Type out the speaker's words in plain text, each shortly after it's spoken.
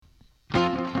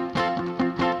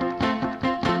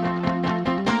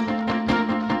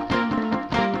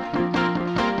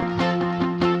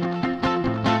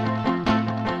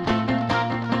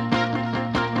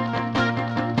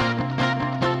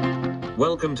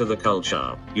Welcome to the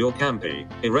culture, your campy,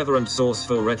 irreverent source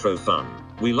for retro fun.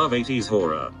 We love 80s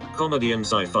horror, comedy and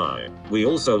sci-fi. We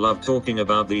also love talking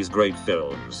about these great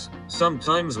films.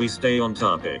 Sometimes we stay on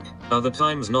topic, other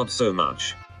times not so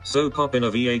much. So pop in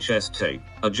a VHS tape,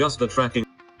 adjust the tracking,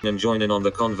 and join in on the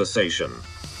conversation.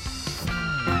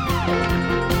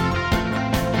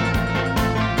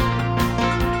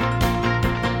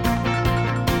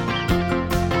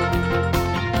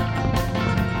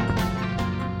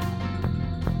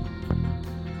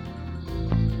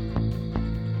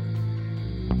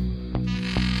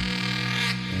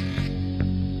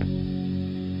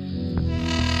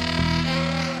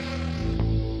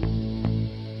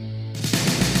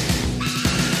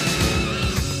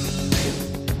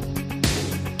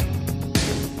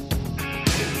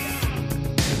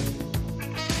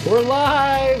 We're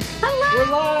live! Hello!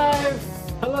 We're live!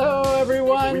 Hello,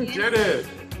 everyone! We did it!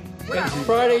 It's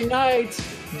Friday night.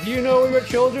 Do you know where your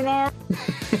children are?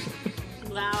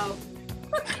 Wow.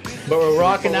 But we're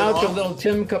rocking out to a little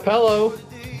Tim Capello.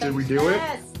 Did we do it?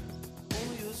 Yes,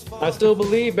 I still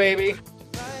believe, baby.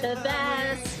 the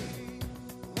best.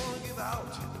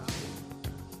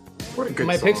 What a good Am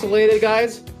I song. pixelated,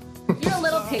 guys? You're a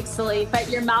little pixely, but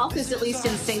your mouth is at least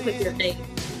in sync with your face.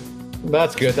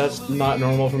 That's good. That's not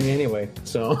normal for me anyway.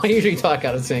 So I usually talk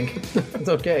out of sync. It's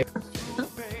okay.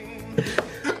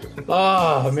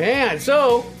 Oh, man.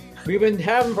 So we've been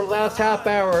having for the last half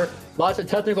hour lots of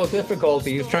technical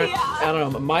difficulties. I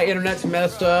don't know, my internet's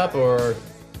messed up or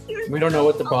we don't know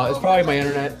what the problem is. It's probably my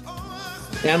internet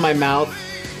and my mouth.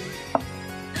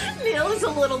 Neil is a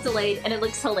little delayed, and it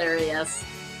looks hilarious.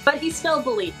 But he still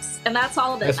believes, and that's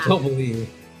all that I matters. still believe.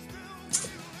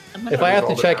 I'm gonna- If I have to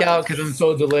all that check out matters. because I'm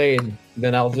so delayed,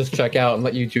 then I'll just check out and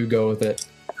let you two go with it.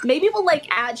 Maybe we'll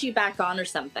add you back on or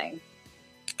something.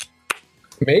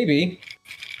 Maybe.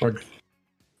 Or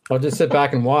I'll just sit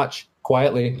back and watch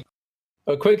quietly.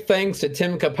 A quick thanks to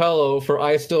Tim Capello for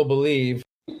I Still Believe,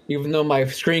 even though my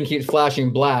screen keeps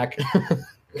flashing black,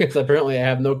 because apparently I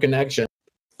have no connection.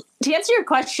 To answer your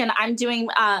question, I'm doing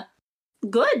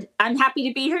good. I'm happy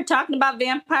to be here talking about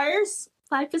vampires.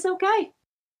 Life is okay.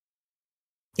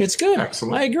 It's good.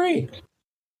 Excellent. I agree.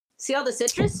 See all the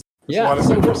citrus? Yeah. lot of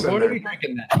So citrus in what are there. you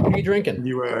drinking then? What are you drinking?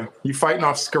 You fighting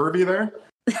off scurvy there?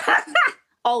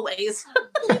 Always.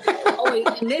 Always.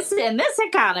 In this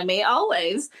economy,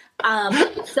 always.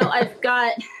 So I've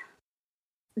got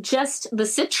just the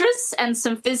citrus and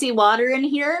some fizzy water in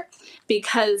here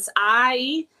because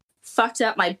I fucked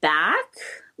up my back,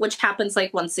 which happens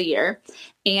like once a year,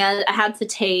 and I had to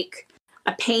take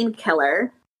a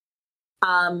painkiller,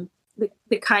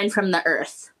 the kind from the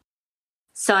earth.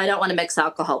 So I don't want to mix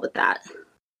alcohol with that.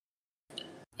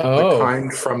 The Oh,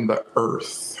 kind from the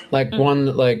earth. like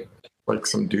one, like, Like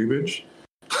some dubage?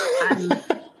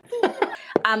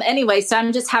 Anyway, so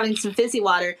I'm just having some fizzy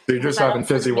water. So you're just But I having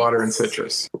also fizzy water and mix-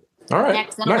 citrus. All right. Yeah,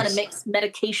 'cause I don't want Nice. to mix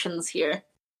medications here.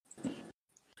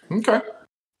 Okay.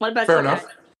 What about Fair you enough.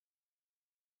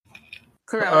 guys?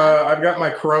 Corona. I've got my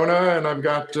Corona and I've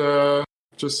got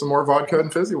just some more vodka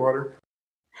and fizzy water.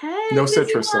 Hey, no fizzy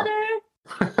citrus, though.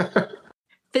 water.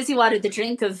 Fizzy water, the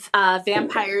drink of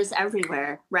vampires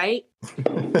everywhere, right?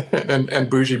 and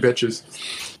bougie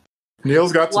bitches.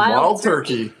 Neil's got some wild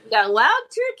turkey. We got Wild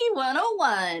Turkey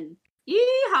 101.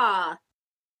 Yeehaw.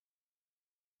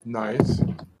 Nice.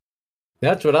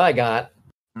 that's what I got.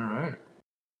 All right.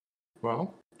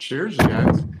 Well, cheers, you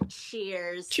guys.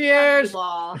 Cheers. Cheers. Love you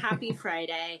all. Happy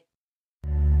Friday.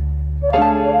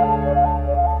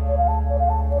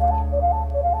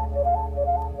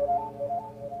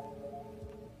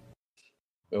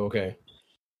 Okay.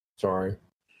 Sorry.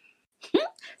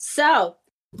 So,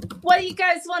 what do you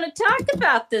guys want to talk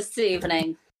about this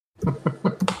evening?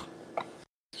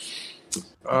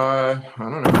 I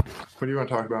don't know. What do you want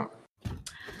to talk about?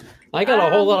 I got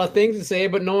a whole lot of things to say,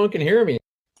 but no one can hear me.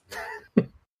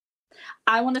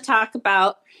 I want to talk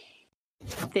about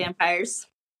vampires.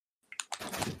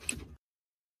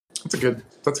 That's a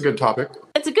good topic.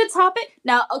 It's a good topic.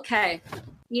 Now, okay.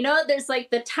 You know, there's like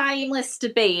the timeless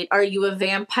debate. Are you a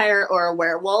vampire or a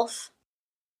werewolf?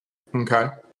 Okay.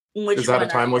 Which Is that a one are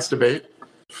timeless debate?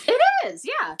 you? It is,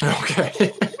 yeah.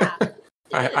 Okay. Yeah.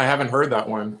 I haven't heard that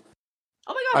one.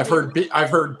 Oh my god. I've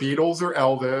heard Beatles or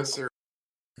Elvis or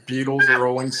Beatles or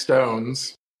Rolling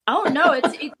Stones. Oh no,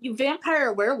 it's you vampire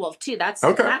or werewolf too. That's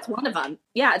Okay. that's one of them.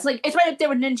 Yeah, it's right up there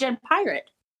with ninja and pirate.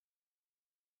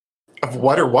 Of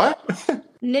what or what?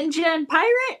 Ninja and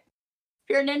pirate. If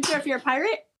you're a ninja, if you're a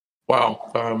pirate.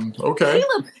 Wow. Okay.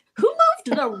 Caleb, who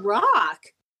moved the rock?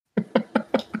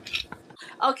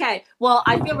 Okay, well,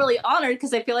 I feel really honored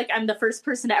because I feel like I'm the first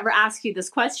person to ever ask you this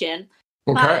question.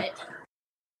 Okay.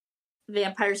 But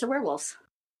vampires or werewolves?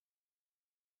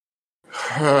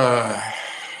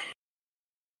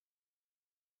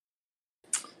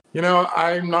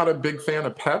 I'm not a big fan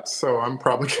of pets, so I'm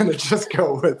probably going to just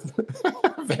go with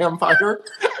vampire.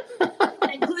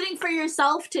 Including for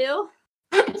yourself, too?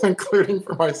 Including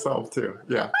for myself, too,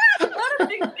 yeah. I'm not a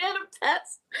big fan of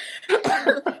pets.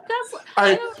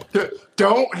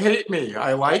 Don't hate me.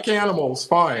 I like animals,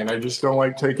 fine. I just don't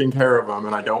like taking care of them,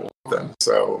 and I don't want them,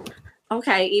 so...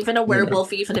 Okay, even a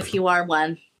werewolf, even if you are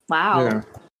one. Wow. Yeah.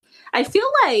 I feel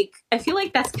like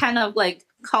that's kind of like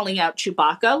calling out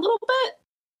Chewbacca a little bit.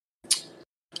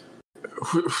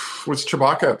 Was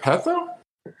Chewbacca a pet, though?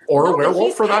 Or a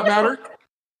werewolf, for that matter?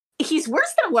 He's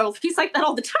worse than a werewolf. He's like that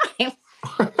all the time.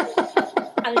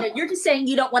 I don't know. You're just saying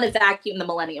you don't want to vacuum the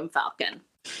Millennium Falcon.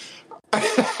 I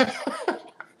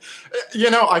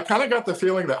kind of got the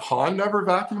feeling that Han never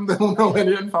vacuumed the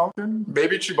Millennium Falcon.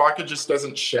 Maybe Chewbacca just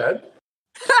doesn't shed.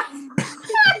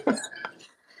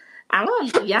 I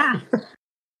don't. Yeah.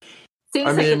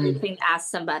 Seems like everything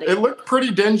asked somebody. It looked pretty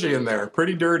dingy in there,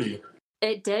 pretty dirty.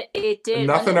 It did.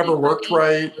 Nothing ever worked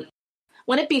right.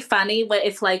 Wouldn't it be funny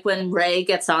if, like, when Rey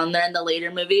gets on there in the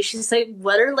later movie, she's like,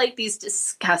 what are, like, these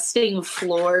disgusting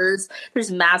floors?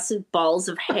 There's massive balls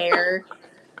of hair.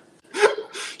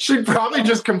 She'd probably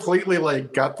just completely,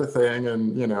 like, gut the thing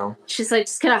and, She's like,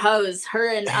 just gonna hose her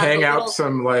and... hang out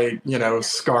some, like,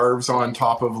 scarves on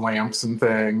top of lamps and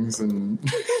things. And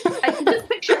I can just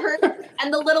picture her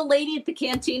and the little lady at the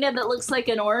cantina that looks like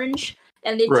an orange.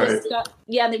 And they just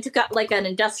got like an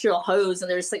industrial hose,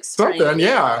 and there's like spraying. Something,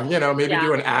 yeah. Maybe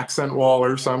do an accent wall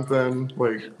or something.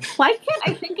 Like, why can't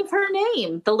I think of her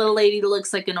name? The little lady that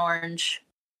looks like an orange.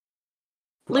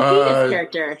 Lupita's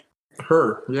character.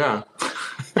 Her, yeah.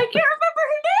 I can't remember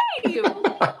her name.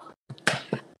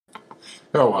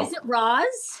 Oh well. Is it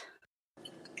Roz?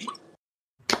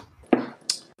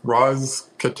 Roz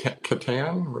Catan?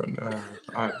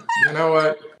 You know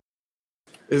what?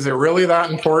 Is it really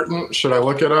that important? Should I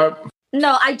look it up?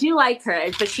 No, I do like her,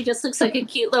 but she just looks like a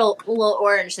cute little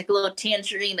orange, like a little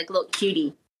tangerine, like a little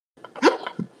cutie.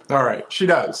 All right, she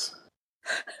does.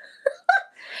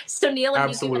 So Neil,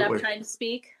 have you given up trying to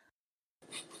speak?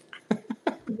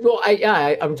 Well,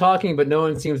 I'm talking, but no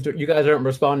one seems to. You guys aren't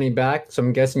responding back, so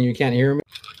I'm guessing you can't hear me.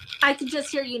 I can just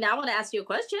hear you now. I want to ask you a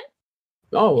question.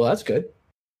 Oh well, that's good.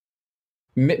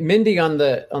 Mindy on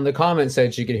the comment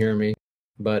said she could hear me,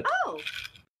 but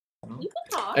you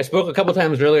can talk. I spoke a couple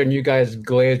times earlier, and you guys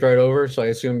glazed right over, so I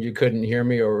assumed you couldn't hear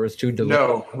me or it was too delayed.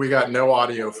 No, we got no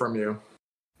audio from you.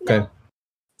 Okay. No.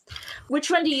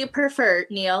 Which one do you prefer,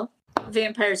 Neil?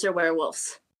 Vampires or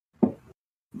werewolves?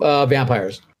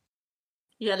 Vampires.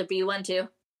 You rather be one too?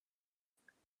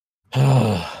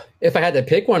 If I had to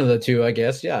pick one of the two, I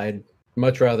guess, yeah, I'd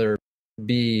much rather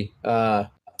be,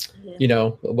 what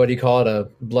do you call it, a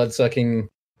blood-sucking,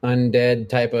 undead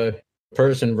type of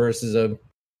person versus a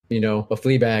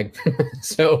flea bag.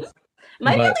 So, am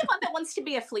I the only one that wants to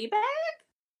be a flea bag?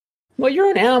 Well,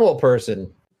 you're an animal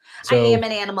person. So, I am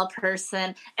an animal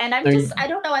person, and I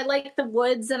don't know, I like the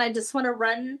woods, and I just want to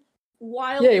run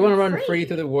wild. Yeah, you want to run free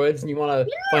through the woods, and you want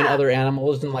to find other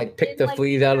animals and like pick the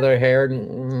fleas out of their hair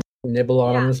and nibble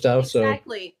on them and stuff.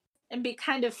 Exactly, and be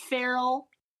kind of feral.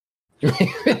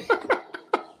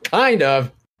 Kind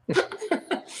of.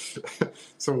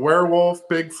 So werewolf,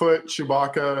 Bigfoot,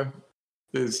 Chewbacca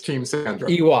is Team Sandra.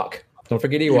 Ewok. Don't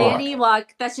forget Ewok. And Ewok.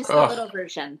 That's just the little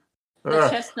version.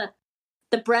 That's just the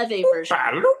breve version.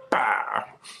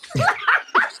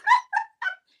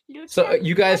 So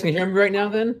you guys can hear me right now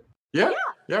then? Yeah,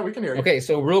 we can hear you. Okay,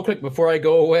 so real quick before I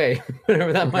go away,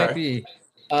 whatever that might be,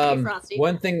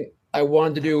 one thing I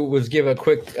wanted to do was give a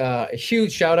quick,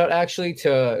 huge shout out actually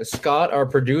to Scott, our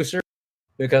producer,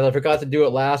 because I forgot to do it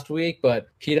last week, but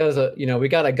he does we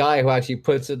got a guy who actually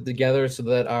puts it together so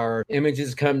that our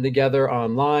images come together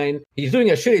online. He's doing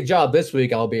a shitty job this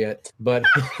week, albeit, but.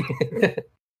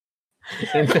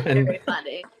 Very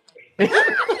funny.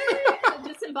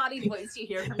 Disembodied voice you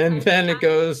hear from him. And then it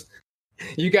goes,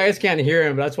 you guys can't hear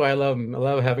him, but that's why I love him. I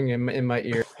love having him in my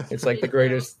ear. It's like the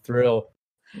greatest thrill.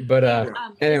 But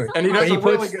anyway, and he does a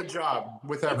really good job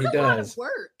with everything. He does.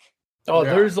 Work. Oh,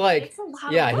 there's like,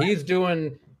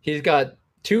 he's got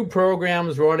 2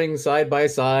 programs running side by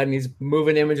side, and he's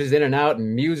moving images in and out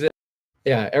and music.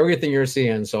 Yeah, everything you're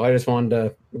seeing. So I just wanted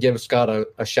to give Scott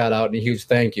a shout out and a huge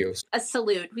thank you. A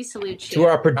salute. We salute you. To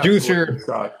our producer.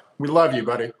 Scott. We love you,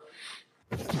 buddy.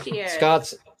 Cheers.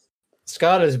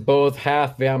 Scott is both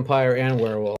half vampire and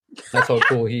werewolf. That's how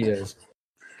cool he is.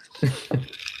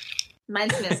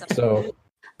 Mine's missing. So,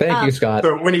 thank you, Scott.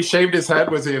 So when he shaved his head,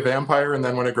 was he a vampire? And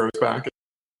then when it grows back?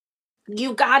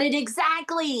 You got it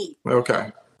exactly.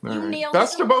 Okay. All You right. nailed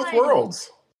Best the of both line.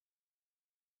 worlds.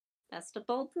 Best of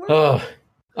both worlds.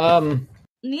 Oh,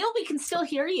 Neil, we can still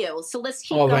hear you, so let's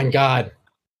keep oh, going. thank God.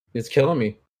 It's killing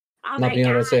me. Oh Not my being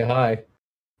able to God. say hi.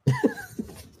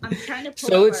 I'm trying to pull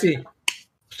So up let's see.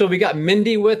 So we got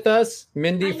Mindy with us.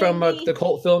 Mindy Hi, from Mindy. the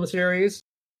cult film series.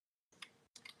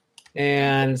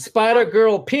 And Spider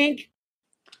Girl Pink.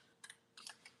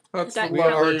 That's Got We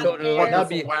are lovely, totally,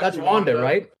 wonderful, that's wacky Wanda,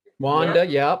 right? Wanda,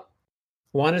 yep.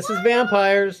 Wanda says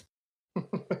vampires.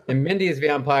 And Mindy is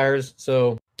vampires.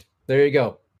 So there you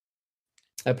go.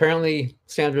 Apparently,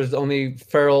 Sandra's the only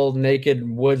feral, naked,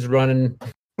 woods running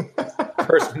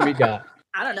person we got.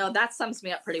 I don't know. That sums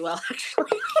me up pretty well,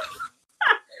 actually.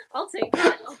 I'll take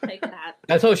that. I'll take that.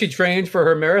 That's how she trained for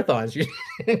her marathons. She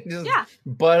just Yeah.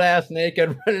 butt ass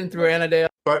naked running through Annandale.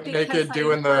 But Because naked I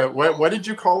doing the work- what did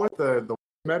you call it? The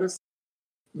medicine?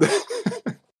 The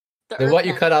earth what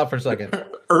you med- cut out for a second.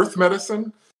 Earth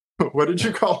medicine? What did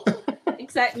you call it?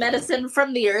 Exact medicine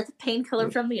from the earth, painkiller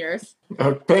from the earth.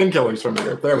 Painkillers from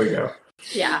the earth. There we go.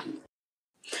 Yeah.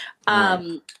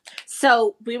 Right.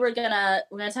 So we're gonna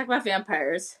talk about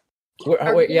vampires.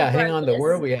 Wait, yeah, hang on though.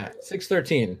 Where are we at?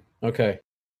 6:13. Okay.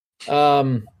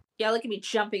 Yeah, look at me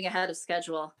jumping ahead of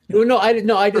schedule. No, I didn't.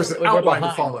 No, I just There's an we're outline to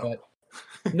behind, follow.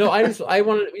 but- no, I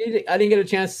didn't get a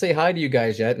chance to say hi to you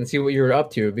guys yet and see what you were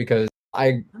up to because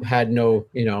I had no,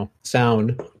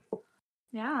 sound.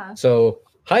 Yeah. So,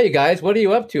 hi, you guys. What are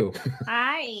you up to?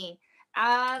 Hi.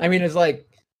 I mean, it's like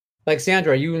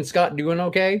Sandra, are you and Scott doing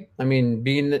okay? I mean,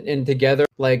 being in together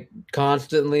like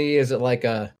constantly, is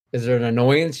there an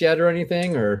annoyance yet or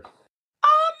anything or?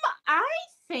 I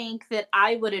think that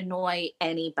I would annoy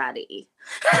anybody.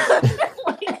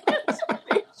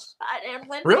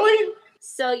 Really?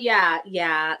 So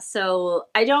yeah. So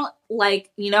I don't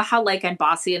how I'm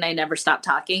bossy and I never stop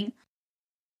talking.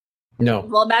 No.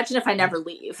 Well, imagine if I never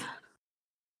leave.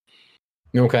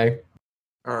 Okay.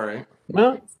 All right.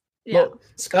 Well, Yeah. well,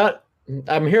 Scott,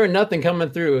 I'm hearing nothing coming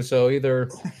through, so either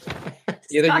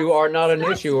you are not an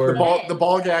Scott's issue or The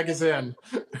ball gag is in.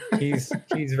 he's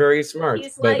very smart,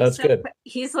 He's but that's good.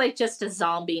 He's like just a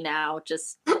zombie now.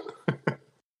 Just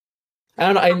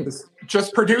I don't know.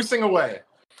 Just producing away.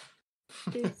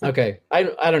 Okay. I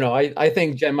don't know. I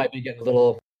think Jen might be getting a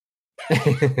little.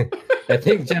 I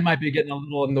think Jen might be getting a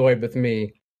little annoyed with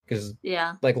me because,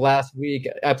 yeah. like last week,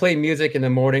 I play music in the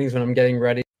mornings when I'm getting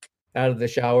ready out of the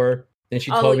shower, and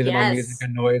she Oh, told me that my yes. music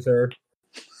annoys her.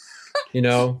 You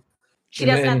know. She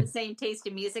And doesn't have then- the same taste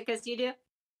in music as you do.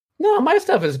 No, my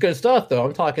stuff is good stuff though.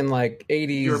 I'm talking like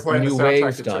You were 80s playing the new soundtrack wave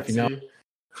to stuff, you know. Tootsie.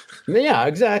 Yeah,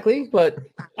 exactly. But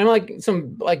I'm like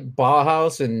some like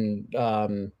Bauhaus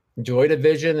and Joy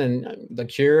Division and The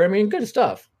Cure. I mean, good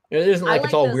stuff. It isn't like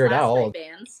it's all those Weird last Al. three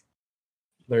bands.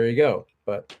 There you go.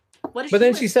 But What does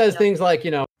then she listen says to? things like,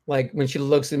 like when she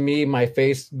looks at me, my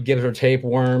face gives her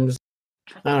tapeworms.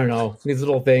 I don't know, these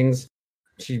little things.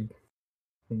 She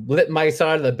lit my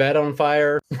side of the bed on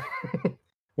fire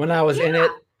when I was in it.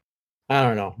 I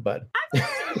don't know, but I'm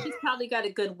sure she's probably got a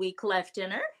good week left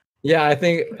in her. yeah, I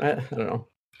don't know.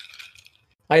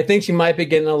 I think she might be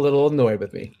getting a little annoyed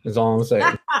with me. Is all I'm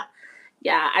saying.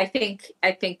 Yeah, I think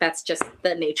that's just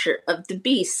the nature of the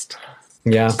beast.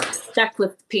 Yeah. Stuck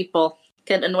with people,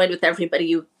 get annoyed with everybody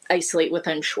you isolate with,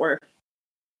 I'm sure.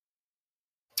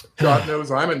 God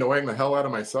knows I'm annoying the hell out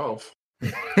of myself.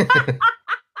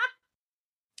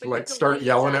 Like start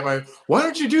yelling at why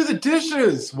don't you do the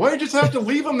dishes? Why did you just have to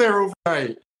leave them there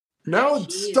overnight? Now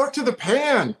it's Jeez. stuck to the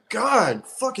pan. God,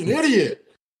 fucking idiot.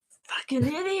 Fucking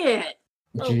idiot.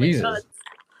 Oh my Jesus. God.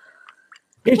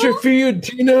 Get your food,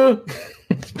 Tina.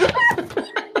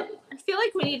 I feel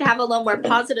like we need to have a little more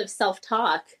positive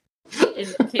self-talk in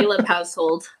the Caleb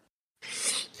household.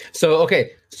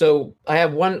 So I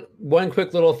have one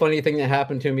quick little funny thing that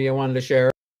happened to me I wanted to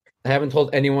share. I haven't told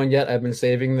anyone yet. I've been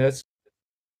saving this.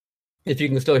 If you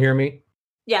can still hear me.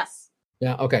 Yes.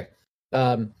 Yeah, okay.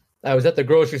 I was at the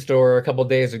grocery store a couple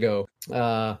days ago,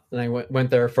 and I went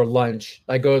there for lunch.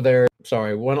 I go there,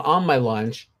 went on my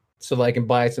lunch so that I can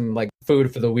buy some like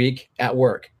food for the week at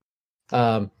work.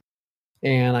 And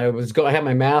I had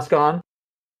my mask on,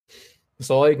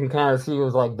 so all you can kind of see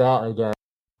was like that, I guess.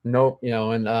 Nope,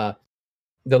 and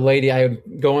the lady I'm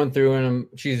going through, and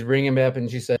she's ringing me up, and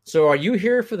she said, "So are you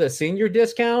here for the senior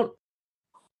discount?"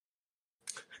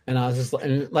 And I was just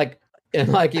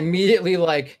immediately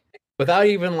without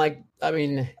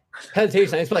even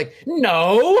hesitation, I was like,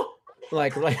 "No!"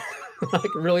 like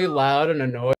really loud and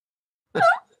annoyed. I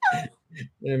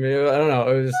mean, I don't know.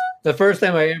 It was the first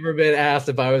time I ever been asked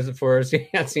if I was for a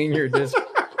senior discount,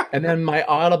 and then my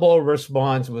audible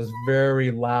response was very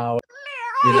loud,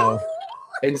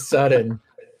 and sudden.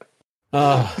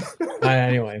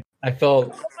 Anyway, I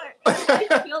felt. I feel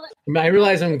that. I mean, I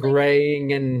realize I'm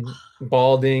graying and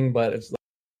balding, but it's like,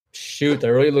 shoot, I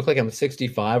really look like I'm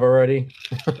 65 already.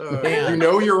 You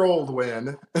know you're old,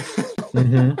 Win.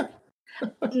 Mm-hmm.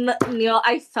 Neil,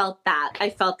 I felt that. I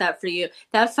felt that for you.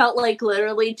 That felt like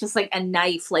literally just like a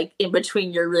knife, like in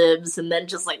between your ribs, and then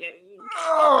just like.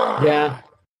 Yeah,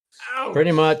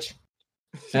 pretty much.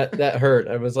 That hurt.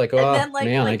 I was like, oh And then,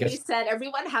 man, I like guess. you said,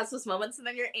 everyone has those moments, and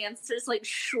then your answer's like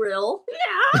shrill.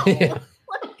 Yeah.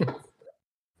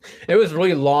 It was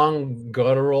really long,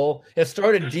 guttural. It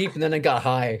started deep and then it got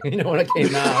high. You know, when it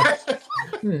came out.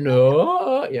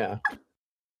 No, yeah.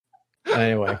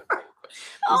 Anyway,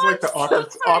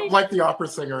 It's like the opera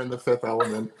singer in The Fifth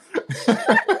Element.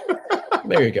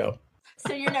 there you go.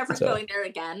 So you're never going there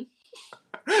again.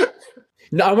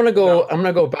 No, I'm gonna go. I'm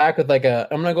gonna go back with like a.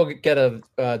 I'm gonna go get a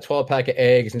 12-pack of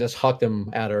eggs and just huck them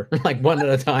at her like one at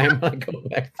a time. I go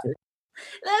back through.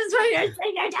 That's what you're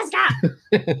saying. I just got.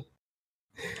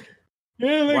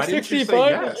 Yeah, like Why didn't you say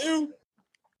 65. yes?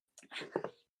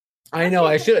 I know.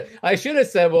 I should have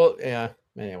said. Well, yeah.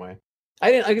 Anyway,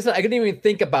 I didn't. Like I said, I couldn't even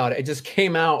think about it. It just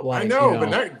came out like. I know, but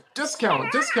that,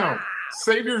 discount.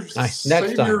 Save your next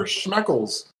save time. your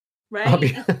schmeckles.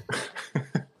 Right.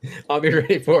 I'll be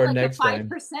ready for it like next a 5%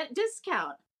 time.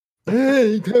 discount.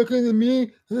 Hey, you talking to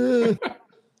me? All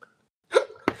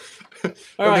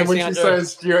right, And then when Sandra. she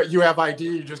says you have ID,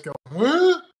 you just go,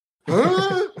 huh?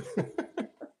 Huh?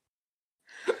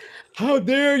 How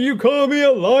dare you call me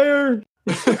a liar?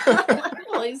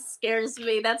 Always scares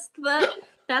me. That's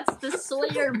the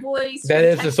Sawyer voice. That from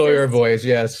is the Sawyer Texas. voice,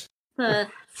 yes.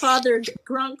 Father,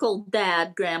 grunkle,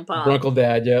 dad, grandpa. Grunkle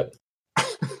Dad, yep.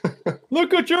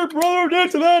 Look at your brother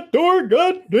next to that door,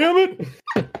 god damn it.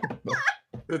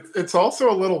 It's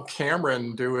also a little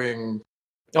Cameron doing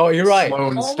Oh, you're right.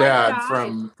 Sloane's Oh my dad God.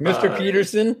 from Mr.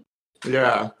 Peterson.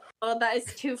 Yeah. Oh, that is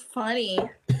too funny.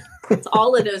 It's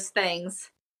all of those things.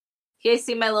 You guys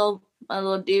see my little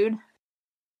dude?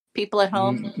 People at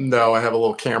home? No, I have a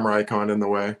little camera icon in the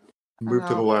way. Move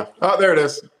to the Oh. left. Oh, there it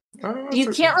is. Oh, You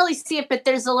it's can't really see it, but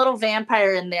there's a little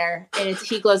vampire in there, and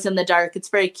he glows in the dark. It's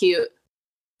very cute.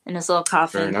 In his little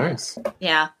coffin. very nice.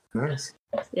 Yeah. Nice.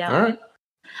 Yeah. All right.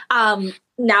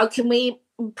 Now can we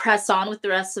press on with the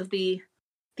rest of the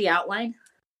outline?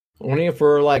 Only if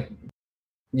we're like,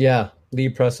 yeah,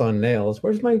 lead press on nails.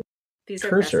 Where's my These are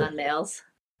cursor? press on nails.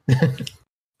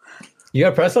 You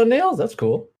got press on nails? That's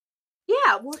cool.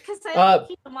 Yeah, well, because I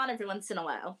keep them on every once in a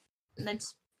while, and then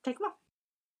just take them off.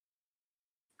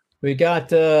 We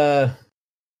got let's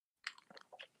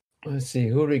see,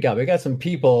 who do we got? We got some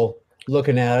people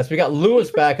looking at us. We got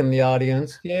Lewis back in the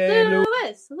audience. Yay,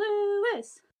 Lewis.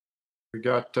 Lewis. We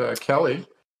got Kelly.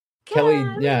 Kelly,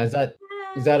 yeah, is that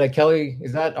a Kelly?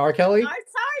 Is that our Kelly? It's ours.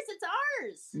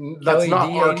 That's Kelly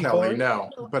not our D84? Kelly, no.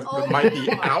 But Oh, it might be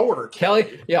my God. our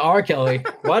Kelly? Yeah, our Kelly.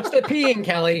 Watch the peeing,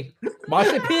 Kelly. Watch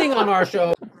the peeing on our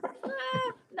show.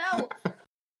 No.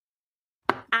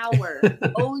 Our.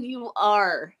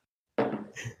 O-U-R. All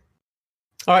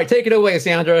right, take it away,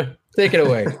 Sandra. Take it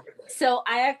away. So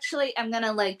I actually am going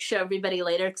to show everybody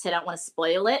later because I don't want to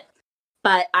spoil it.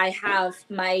 But I have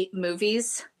my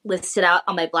movies listed out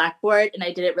on my blackboard, and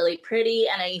I did it really pretty,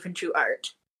 and I even drew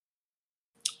art.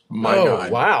 My oh,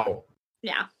 God. wow.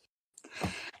 Yeah.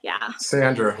 Yeah.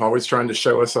 Sandra, always trying to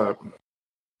show us up.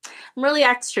 I'm really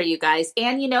extra, you guys.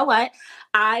 And you know what?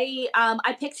 I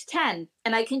picked 10,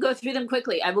 and I can go through them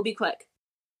quickly. I will be quick.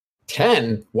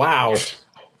 10? Wow.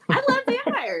 I love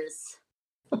vampires.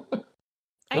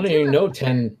 I don't even know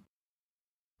 10.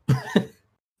 Oh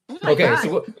my Okay, God.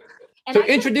 so And so I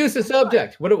can introduce the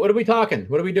subject. What are we talking?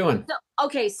 What are we doing?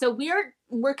 So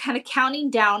we're kind of counting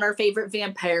down our favorite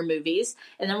vampire movies,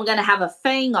 and then we're gonna have a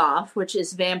Fang Off, which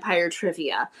is vampire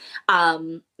trivia.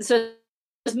 So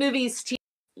those movies,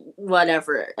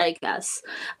 whatever, I guess.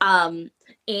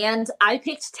 And I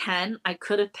picked 10. I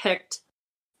could have picked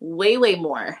way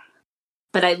more,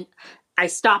 but I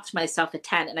stopped myself at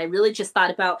 10, and I really just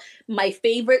thought about my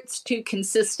favorites to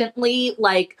consistently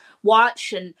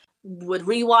watch and would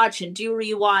rewatch and do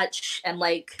rewatch and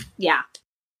yeah.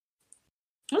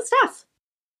 Good stuff.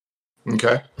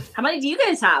 Okay. How many do you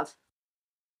guys have?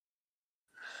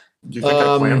 Do you think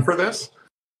I planned for this?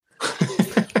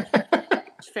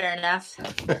 Fair enough.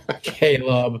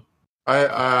 Caleb.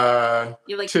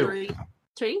 You have 2.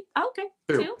 three? Oh, okay.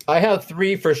 2. Two. I have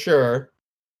 3 for sure.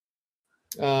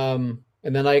 And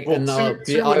then I Well, and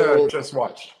 2 I will, just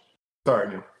watched. Sorry.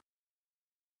 Neil.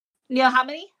 Neil, how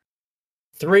many?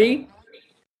 3.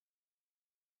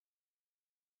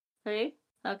 3?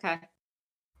 Okay.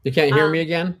 You can't hear me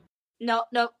again? No,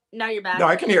 now you're back. No,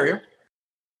 I can hear you.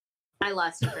 I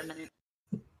lost you for a minute.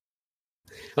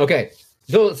 Okay.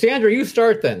 So, Sandra, you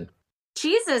start then.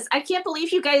 Jesus, I can't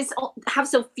believe you guys have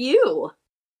so few.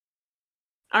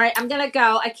 All right, I'm gonna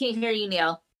go. I can't hear you,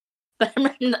 Neil, but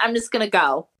I'm just gonna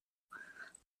go.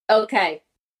 Okay,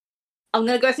 I'm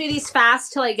gonna go through these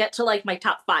fast till I get to like my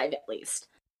top 5 at least.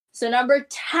 So number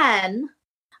 10,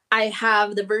 I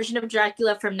have the version of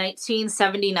Dracula from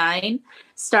 1979,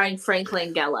 starring Frank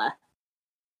Langella.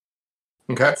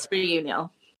 Okay. That's for you,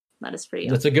 Neil. That is for you.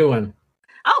 That's a good one.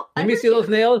 Oh, let me see those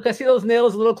nails. Can I see those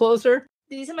nails a little closer?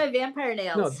 These are my vampire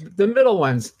nails. No, the middle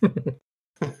ones.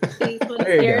 These ones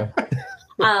there you here. go.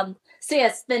 So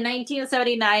yes, the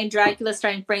 1979 Dracula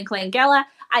starring Frank Langella.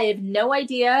 I have no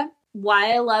idea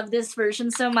why I love this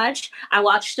version so much. I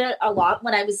watched it a lot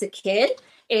when I was a kid,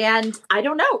 and I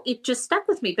don't know, it just stuck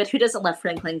with me. But who doesn't love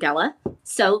Frank Langella?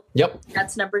 So yep,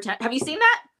 that's number 10. Have you seen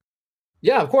that?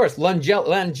 Yeah, of course.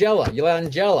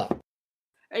 Langella.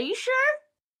 Are you sure?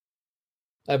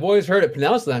 I've always heard it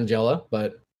pronounced Langella,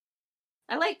 but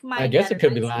I like mine. I guess better. it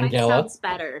could be Mine Langella. sounds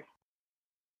better.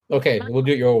 Okay, we'll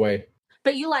do it your way.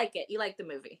 But you like it. You like the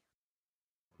movie.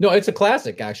 No, it's a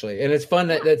classic actually, and it's fun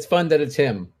that it's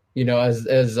him. You know, as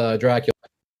Dracula.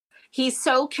 He's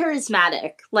so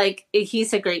charismatic. Like,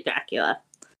 he's a great Dracula.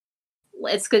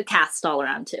 It's good cast all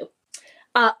around too.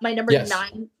 My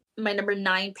number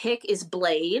 9 pick is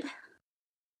Blade.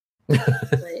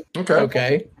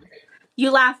 Okay.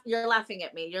 You're laughing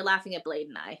at me. You're laughing at Blade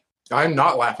and I. I'm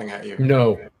not laughing at you.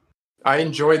 No. I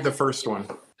enjoyed the first one.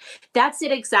 That's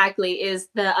it exactly. Is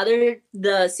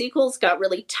the sequels got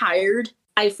really tired,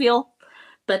 I feel.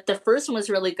 But the first one was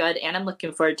really good, and I'm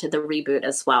looking forward to the reboot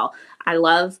as well. I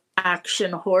love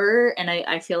action horror, and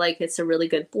I feel like it's a really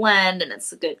good blend, and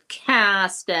it's a good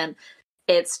cast, and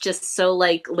it's just so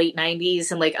like late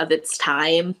 90s and like of its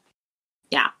time.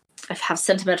 Yeah, I have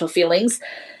sentimental feelings.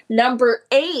 Number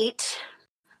 8,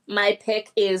 my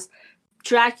pick is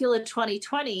Dracula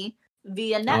 2020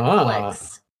 via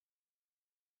Netflix.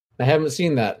 I haven't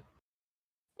seen that.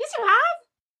 Yes, you have?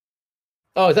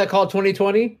 Oh, is that called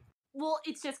 2020? Well,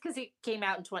 it's just because it came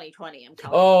out in 2020. I'm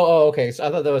calling Oh, okay. So I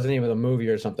thought that was the name of the movie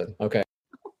or something. Okay.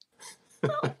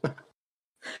 That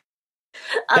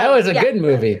was a good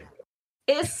movie.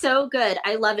 It's so good.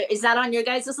 I love it. Is that on your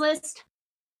guys' list?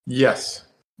 Yes.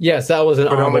 Yes, that was an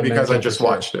but only because I just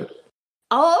watched it.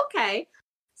 Oh, okay.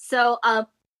 So I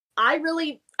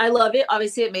love it.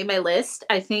 Obviously, it made my list.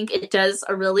 I think it does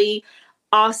a really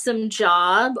awesome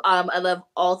job. I love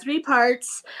all 3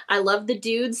 parts. I love the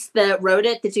dudes that wrote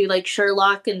it, that do like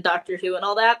Sherlock and Doctor Who and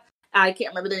all that. I can't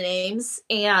remember their names.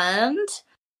 And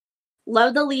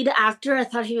love the lead actor. I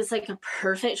thought he was like a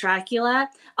perfect Dracula.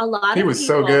 He was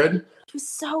so good. He was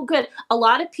so good. A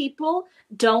lot of people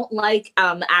don't like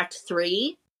Act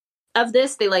 3 of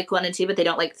this. They like 1 and 2, but they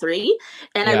don't like 3.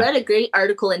 And I read a great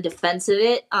article in defense of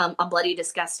it on Bloody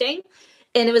Disgusting.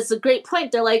 And it was a great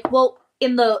point. They're like, well,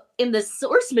 in the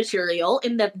source material,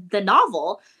 in the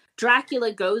novel,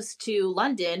 Dracula goes to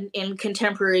London in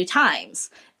contemporary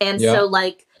times. And so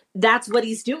like that's what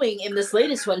he's doing in this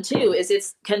latest one too, is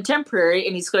it's contemporary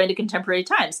and he's going to contemporary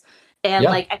times. And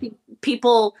like I think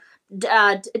people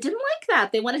didn't like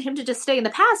that. They wanted him to just stay in the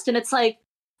past, and it's like,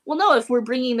 well, no, if we're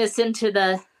bringing this into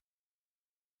the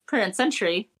current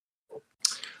century.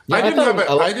 I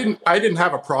didn't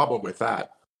have a problem with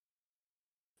that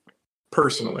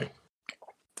personally.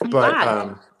 But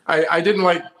I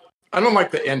don't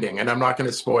like the ending, and I'm not going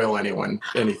to spoil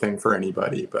anything for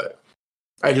anybody, but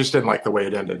I just didn't like the way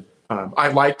it ended. I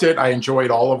liked it. I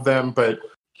enjoyed all of them, but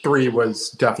 3 was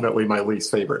definitely my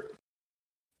least favorite.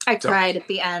 I cried at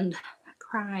the end. I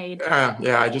cried.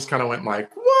 I just kind of went like,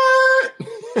 what?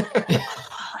 I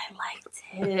liked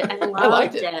it. I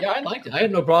liked it. Yeah, I liked it. I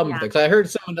had no problem with it, because I heard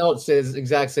someone else say the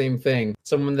exact same thing.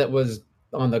 Someone that was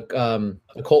on the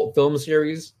cult film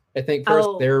series, I think first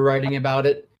they were writing about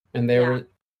it, and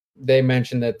they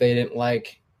mentioned that they didn't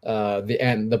like the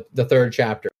end, the 3rd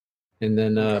chapter, and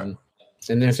then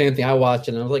and then same thing. I watched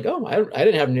it and I was like, oh, I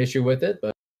didn't have an issue with it,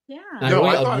 but I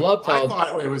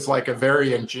thought it was like a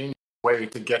very ingenious way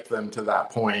to get them to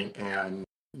that point, and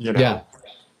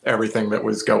everything that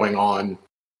was going on.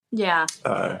 Yeah.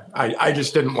 I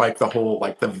just didn't like the whole,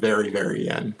 like the very, very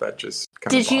end. That just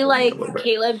did you like,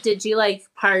 Caleb? Did you like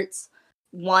parts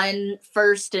 1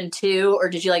 first and 2, or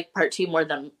did you like part 2 more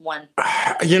than 1?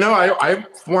 I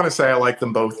want to say I like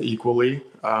them both equally.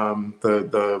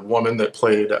 The woman that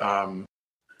played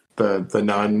the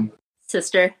nun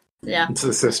sister, it's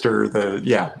the sister.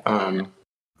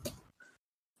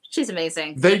 She's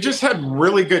amazing. They just had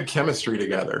really good chemistry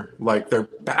together. Like their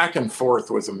back and forth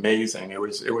was amazing. It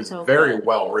was so very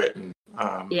well written.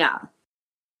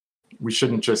 We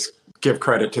shouldn't just give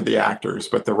credit to the actors,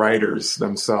 but the writers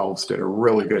themselves did a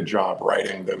really good job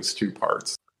writing those two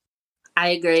parts. I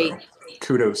agree. So,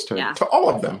 kudos to all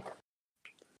of them.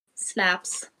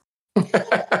 Snaps.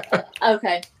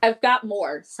 Okay, I've got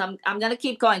more. So I'm going to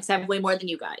keep going because I have way more than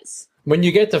you guys. When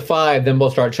you get to 5, then we'll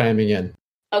start chiming in.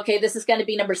 Okay, this is going to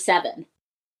be number 7.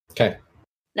 Okay.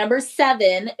 Number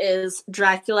 7 is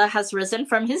Dracula Has Risen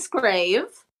from His Grave.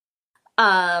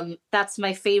 That's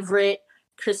my favorite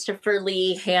Christopher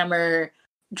Lee Hammer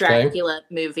Dracula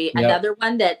movie. Yep. Another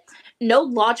one that no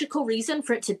logical reason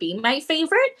for it to be my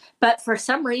favorite, but for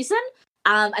some reason,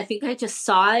 I think I just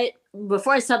saw it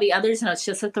before I saw the others and I was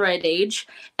just at the right age.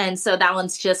 And so that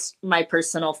one's just my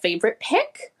personal favorite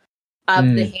pick of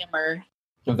the Hammer.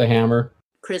 Of the Hammer.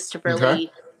 Christopher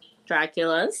Lee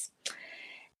Draculas.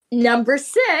 Number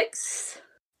 6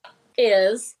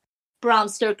 is Bram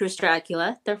Stoker's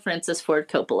Dracula, the Francis Ford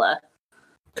Coppola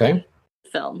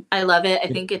film. I love it. I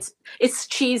think it's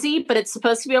cheesy, but it's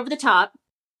supposed to be over the top.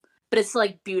 But it's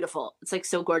like beautiful. It's like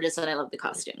so gorgeous, and I love the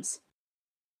costumes.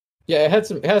 Yeah, it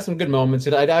had some good moments.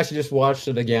 I'd actually just watched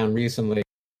it again recently,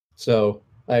 so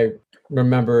I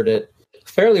remembered it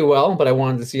fairly well. But I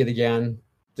wanted to see it again,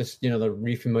 just to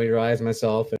refamiliarize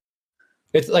myself.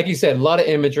 It's like you said, a lot of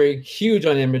imagery, huge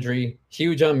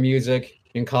on music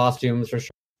and costumes for sure.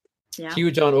 Yeah.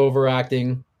 Huge on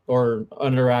overacting or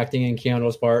underacting in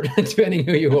Keanu's part, depending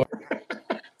who you are.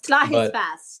 It's not his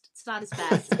best. It's not his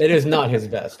best. It is not his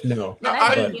best. No.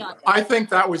 I think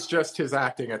that was just his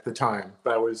acting at the time.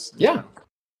 That was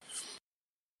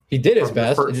He did his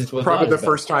best. It just was probably the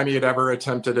first time he had ever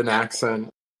attempted an accent.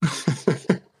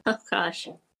 Oh gosh.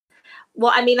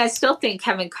 Well, I mean, I still think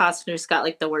Kevin Costner's got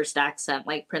like the worst accent,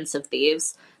 like Prince of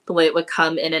Thieves. The way it would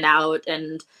come in and out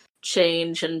and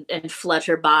change and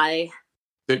flutter by.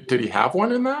 Did he have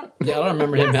one in that? Yeah, I don't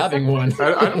remember him having one.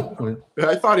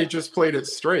 I thought he just played it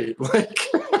straight.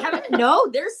 No,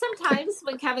 there's some times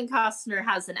when Kevin Costner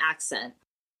has an accent,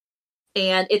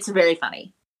 and it's very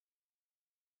funny.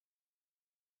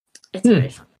 It's very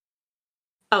funny.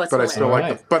 Oh, it's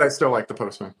hilarious. I still like the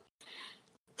Postman.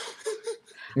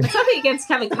 It's nothing against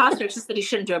Kevin Costner, it's just that he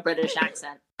shouldn't do a British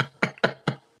accent.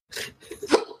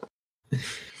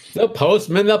 The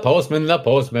Postman. I've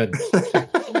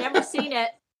never seen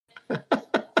it.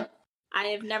 I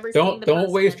have never seen the Don't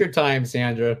Postman. waste your time,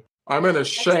 Sandra. I'm going to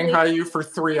Shanghai you for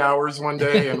 3 hours one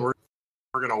day, and we're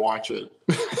going to watch it.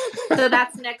 So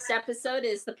that's next episode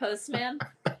is The Postman?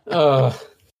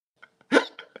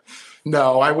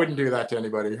 No, I wouldn't do that to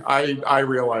anybody. I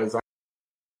realize I'm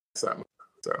so.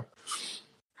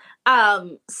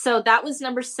 So that was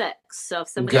number 6. So if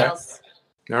somebody else.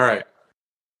 All right.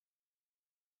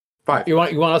 5. You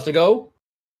want us to go?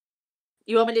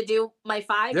 You want me to do my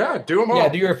 5? Yeah, do them all. Yeah,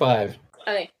 do your 5.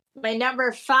 Okay. My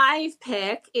number 5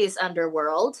 pick is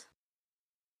Underworld.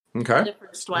 Okay. The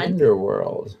first one.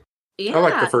 Underworld. Yeah. I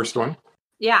like the first one.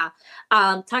 Yeah.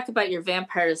 Talk about your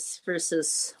vampires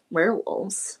versus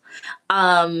werewolves.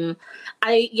 I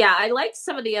like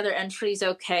some of the other entries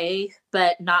okay,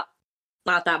 but not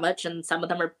that much, and some of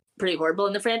them are pretty horrible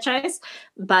in the franchise.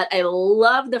 But I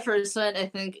love the first one. I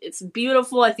think it's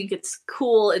beautiful. I think it's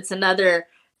cool. It's another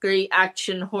great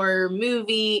action horror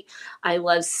movie. I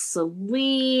love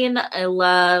Celine. I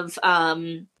love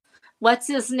what's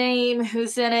his name?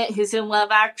 Who's in it? Who's in Love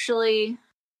Actually?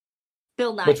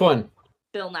 Bill Nye. Which one?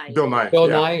 Bill Nye. Bill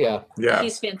Nye. Yeah.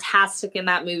 He's fantastic in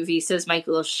that movie. So is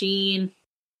Michael O'Sheen.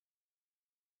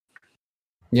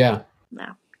 Yeah. No.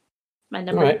 My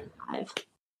number 5.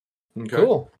 Okay.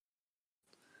 Cool.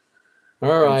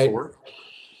 All right. I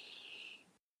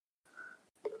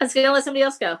was going to let somebody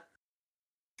else go.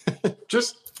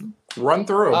 Just run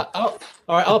through. All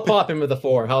right, I'll pop in with the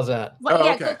 4. How's that?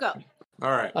 Okay. Go. All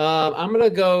right. I'm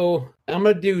gonna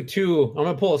do 2. I'm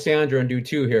gonna pull a Sandra and do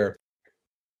 2 here.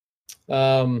 So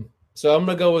I'm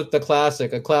gonna go with a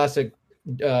classic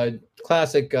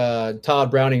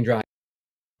Todd Browning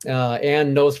Dracula,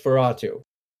 and Nosferatu.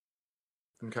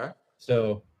 Okay.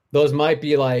 So those might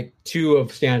be like 2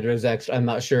 of Sandra's extra. I'm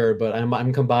not sure, but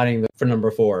I'm combining them for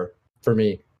number 4 for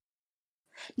me.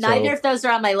 Neither of those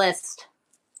are on my list.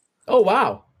 Oh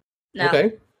wow! No.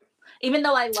 Okay. Even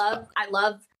though I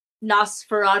love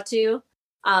Nosferatu,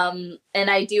 and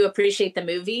I do appreciate the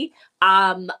movie.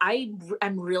 I'm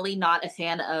really not a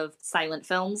fan of silent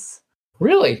films.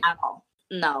 Really? At all?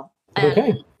 No.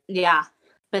 Okay. Yeah,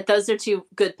 but those are 2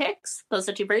 good picks. Those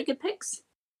are 2 very good picks.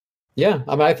 Yeah,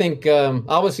 I mean, I think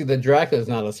obviously the Dracula is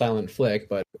not a silent flick,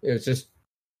 but it's just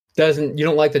you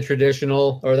don't like the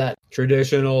traditional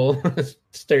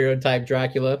stereotype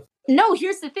Dracula. No,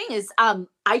 here's the thing is,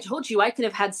 I told you I could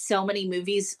have had so many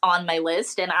movies on my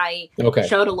list, and I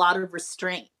showed a lot of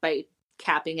restraint by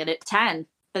capping it at 10.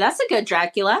 But that's a good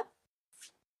Dracula.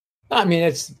 I mean,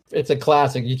 it's a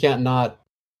classic. You can't not,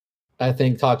 I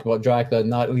think, talk about Dracula,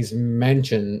 not at least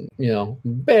mention,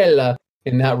 Bela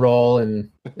in that role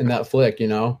and in that flick,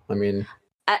 I mean.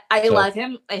 I love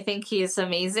him. I think he's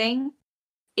amazing.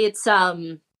 It's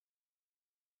a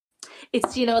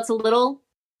little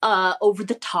over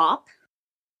the top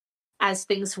as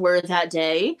things were that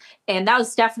day. And that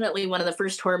was definitely one of the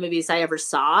first horror movies I ever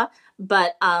saw.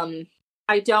 But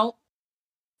I don't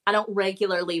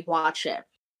regularly watch it.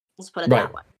 Let's put it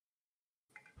that way.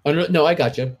 No, I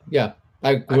got you. Yeah.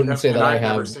 I wouldn't say that I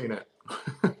have never seen it.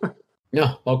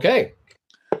 No, okay.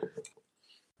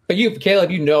 But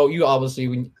Caleb, you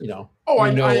obviously, Oh,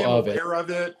 I know I am of it. aware of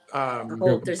it.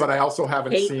 But I also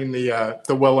haven't seen the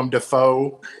Willem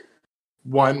Dafoe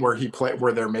one where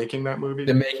they're making that movie.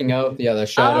 The making of, the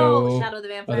Shadow of the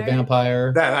Vampire. The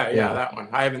Vampire. That one.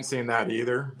 I haven't seen that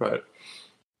either, but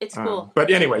it's cool.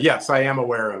 But anyway, yes, I am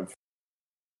aware of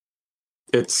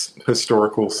its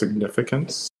historical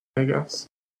significance, I guess.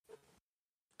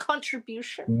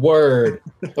 Contribution. Word.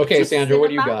 Okay, Sandra, what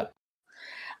do you got?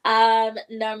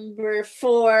 Number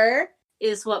 4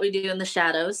 is What We Do in the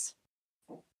Shadows.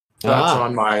 That's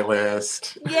on my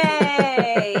list.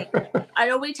 Yay! I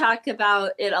know we talk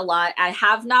about it a lot. I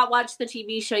have not watched the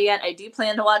TV show yet. I do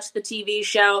plan to watch the TV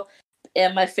show,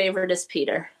 and my favorite is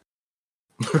Peter.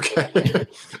 Okay.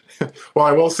 Well,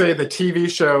 I will say the TV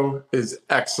show is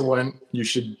excellent. You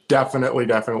should definitely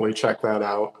check that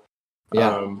out.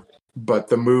 Yeah. But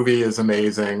the movie is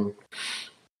amazing.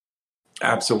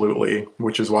 Absolutely,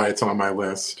 which is why it's on my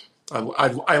list.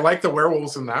 I like the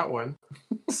werewolves in that one.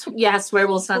 Yes,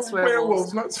 werewolves, not swearwolves.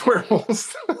 Werewolves, not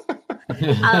swearwolves.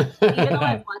 Even though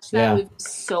I've watched that movie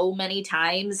so many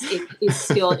times, it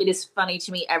is funny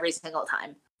to me every single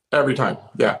time. Every time,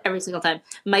 yeah. Every single time.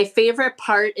 My favorite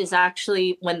part is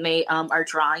actually when they are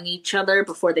drawing each other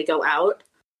before they go out.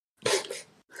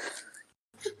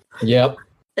 Yep.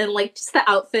 And just the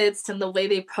outfits and the way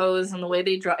they pose and the way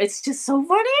they draw. It's just so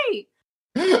funny.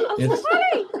 It's so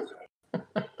funny.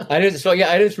 I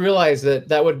just realized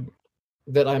I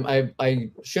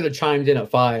should have chimed in at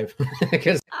 5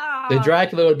 because the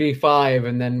Dracula would be 5,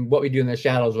 and then What We Do in the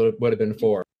Shadows would have been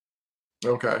 4.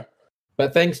 Okay.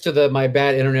 But thanks to my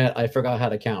bad internet, I forgot how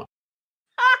to count.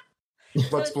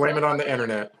 Let's blame it on the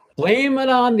internet. Blame it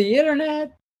on the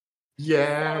internet.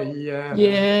 Yeah.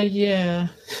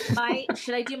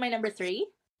 Should I do my number 3?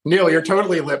 Neil, you're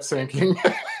totally lip syncing.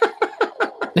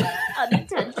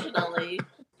 Unintentionally.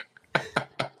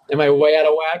 Am I way out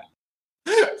of whack?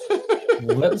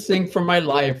 Lip sync for my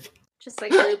life. Just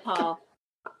like RuPaul.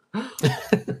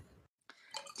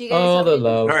 Do you guys all the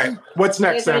love. All right. What's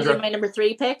next, Sandra? Do my number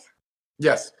 3 pick?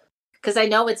 Yes. Because I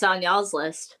know it's on y'all's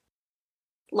list.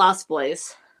 Lost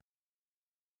Boys.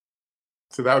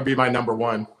 So that would be my number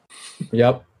 1.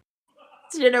 Yep.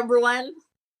 It's your number 1?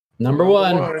 Number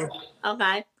 1.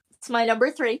 Okay. It's my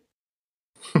number 3.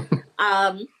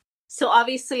 So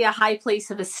obviously a high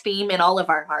place of esteem in all of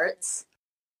our hearts.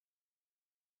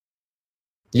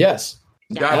 Yes.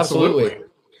 Yeah, absolutely.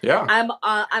 Yeah. I'm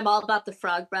all about the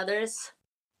Frog Brothers.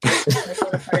 My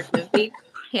favorite part of the movie,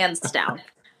 hands down.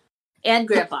 And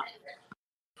Grandpa.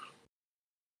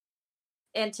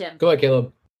 And Tim. Go ahead,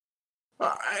 Caleb.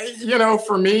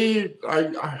 For me,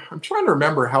 I'm trying to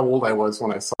remember how old I was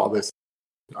when I saw this.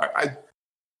 I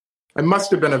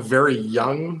must have been a very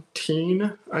young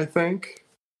teen, I think.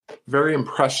 Very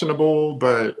impressionable,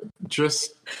 but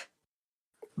just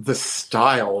the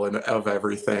style of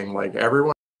everything.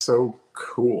 Everyone's so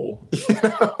cool.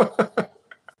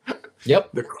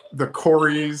 Yep. The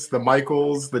Coreys, the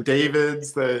Michaels, the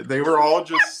Davids, they were all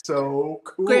just so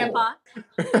cool. Grandpa.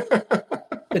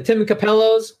 The Tim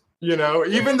Capellos.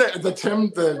 Even the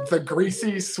Tim, the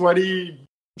greasy, sweaty,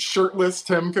 shirtless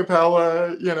Tim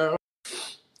Capella,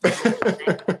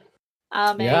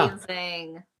 Amazing. Yeah.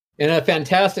 And a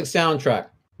fantastic soundtrack.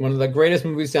 One of the greatest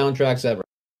movie soundtracks ever.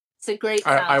 It's a great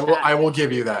soundtrack. I will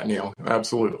give you that, Neil.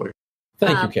 Absolutely.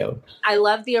 Thank you, Caleb. I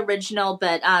love the original,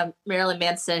 but Marilyn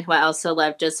Manson, who I also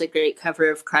love, does a great cover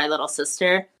of Cry Little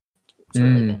Sister. It's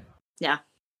really good. Yeah.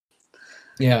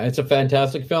 Yeah, it's a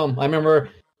fantastic film. I remember,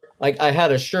 I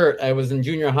had a shirt. I was in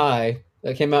junior high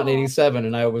that came out in '87,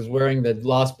 and I was wearing the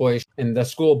Lost Boys, and the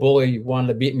school bully wanted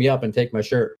to beat me up and take my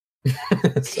shirt.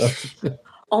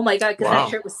 Oh my God, because that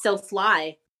shirt was so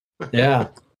fly. Yeah.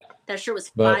 That shirt was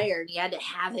fire, and he had to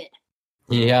have it.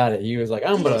 He had it. He was like,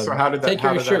 I'm going to take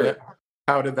your shirt.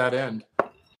 How did that end?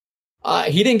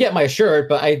 He didn't get my shirt,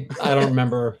 but I don't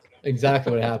remember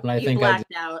exactly what happened. I think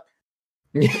blacked out.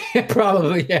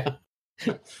 Probably, yeah.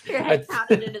 Your head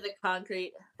pounded into the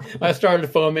concrete. I started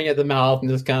foaming at the mouth and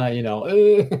just kind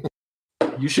of,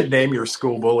 You should name your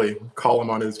school bully. Call him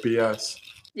on his BS.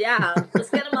 Yeah, let's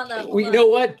get him on the. Well, you know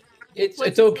what?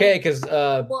 It's okay because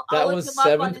that was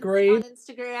 7th grade. On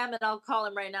Instagram, and I'll call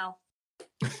him right now.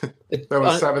 That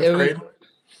was 7th grade?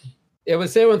 It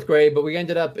was 7th grade, but we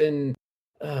ended up in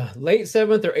late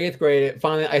 7th or 8th grade.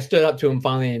 Finally, I stood up to him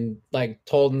and like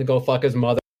told him to go fuck his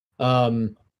mother.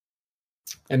 And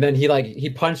then he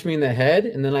punched me in the head,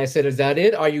 and then I said, "Is that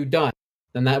it? Are you done?"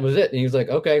 And that was it. And he was like,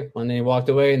 "Okay." And then he walked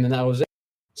away, and then that was it.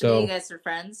 So you guys are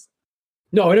friends?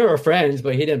 No, we never were friends,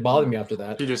 but he didn't bother me after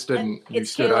that. He just didn't. You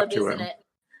stood Caleb, up to him. it?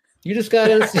 You just got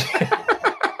in.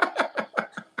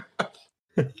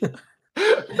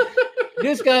 You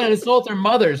just got to insult their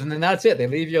mothers, and then that's it. They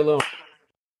leave you alone.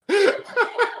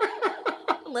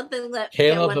 Let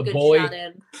Caleb the bully.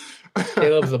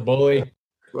 Caleb's a bully.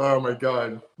 Oh my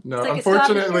god! No, like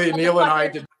unfortunately, Neil and I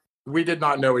did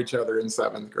not know each other in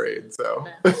 7th grade. So,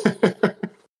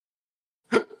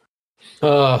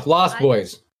 Lost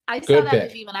Boys. I saw that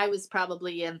movie when I was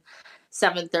probably in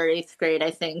 7th or 8th grade.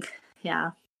 I think.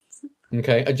 Yeah.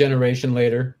 Okay, a generation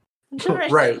later.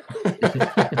 Right.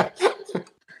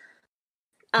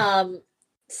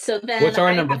 So then, what's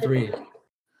our number 3?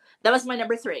 That was my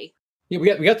number 3. Yeah,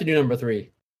 we have to do number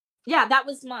 3. Yeah, that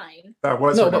was mine. That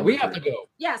was but we have to go.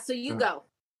 Yeah, so you go.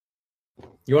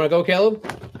 You want to go, Caleb?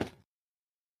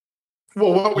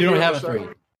 Well, what you don't have a 3.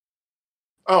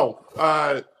 Oh,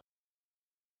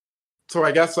 so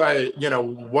I guess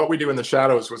What We Do in the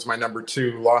Shadows was my number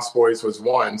 2. Lost Boys was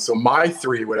 1. So my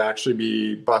 3 would actually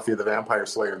be Buffy the Vampire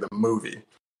Slayer, the movie.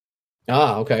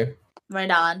 Ah, okay. Right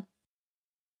on.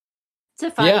 It's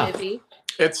a fun movie.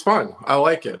 It's fun. I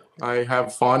like it. I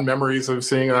have fond memories of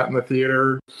seeing that in the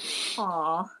theater.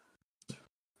 Aww.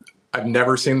 I've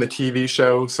never seen the TV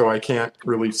show, so I can't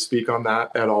really speak on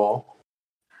that at all.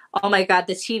 Oh my god,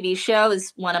 the TV show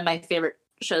is one of my favorite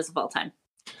shows of all time.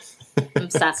 I'm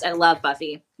obsessed. I love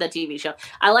Buffy, the TV show.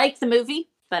 I like the movie,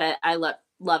 but I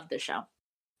love the show.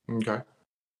 Okay.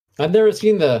 I've never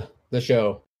seen the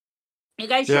show. You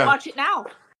guys should watch it now.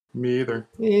 Me either.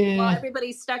 Yeah. While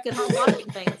everybody's stuck at home watching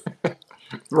things.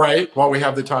 Right, while we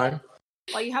have the time.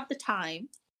 While you have the time.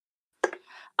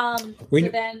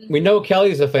 We know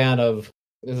Kelly's a fan of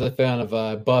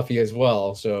Buffy as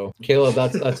well. So Caleb,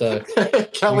 that's a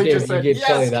Kelly just said yes,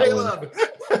 Kelly that Caleb.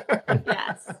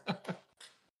 Yes.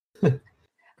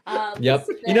 Yep.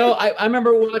 Then, I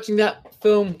remember watching that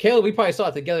film. Caleb, we probably saw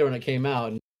it together when it came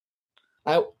out.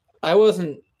 I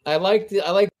liked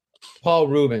Paul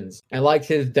Rubens. I liked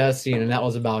his death scene, and that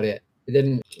was about it. It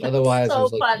didn't. Otherwise, so it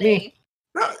was like, funny.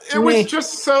 It was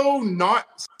just so not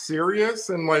serious,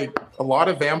 and like a lot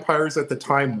of vampires at the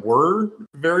time were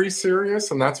very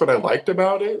serious, and that's what I liked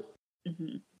about it.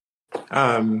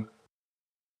 Mm-hmm.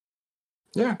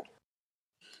 Yeah,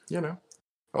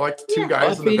 I like the 2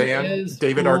 guys in the van,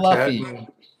 David Arquette. And,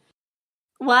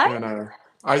 what? And,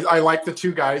 I like the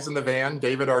 2 guys in the van,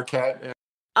 David Arquette and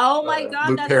oh my god,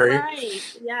 Luke that's Perry.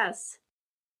 right. Yes.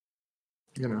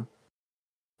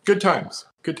 Good times.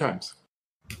 Good times.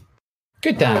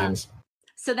 Good times.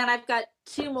 So then I've got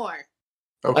 2 more.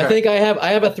 Okay. I think I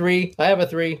have a 3. I have a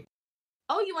 3.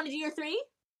 Oh, you want to do your 3?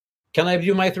 Can I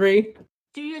do my 3?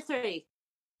 Do your 3.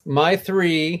 My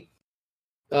 3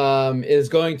 is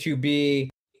going to be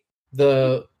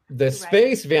the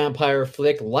space vampire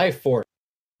flick Life Force,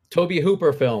 Toby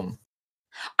Hooper film.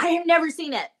 I have never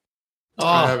seen it. Oh,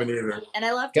 I haven't either. And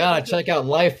I love. Gotta check out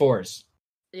Life Force.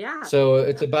 Yeah. So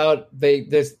it's about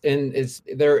they're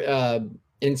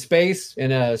in space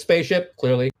in a spaceship,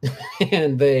 clearly,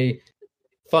 and they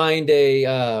find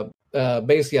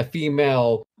basically a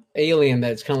female alien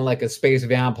that's kind of like a space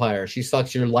vampire. She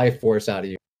sucks your life force out of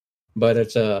you. But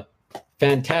it's a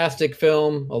fantastic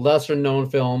film, a lesser known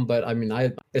film, but I mean,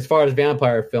 as far as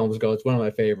vampire films go, it's one of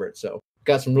my favorites. So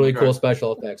got some really cool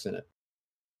special effects in it.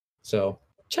 So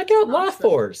check out Life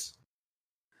Force.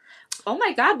 Oh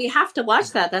my god, we have to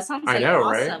watch that. That sounds like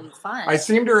awesome fun. I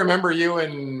seem to remember you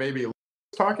and maybe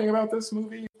talking about this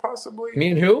movie, possibly. Me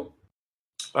and who?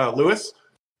 Lewis.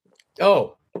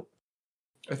 Oh,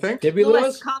 I think. Did we,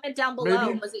 Lewis? Comment down below.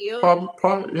 Maybe. Was it you?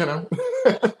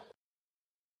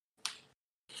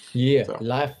 Yeah, so,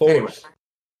 Life Force.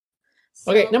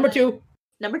 Anyway. Okay, number 2.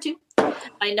 Number 2.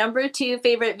 My number 2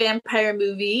 favorite vampire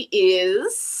movie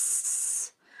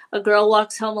is A Girl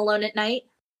Walks Home Alone at Night.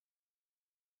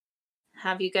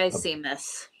 Have you guys seen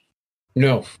this?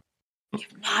 No.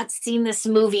 You've not seen this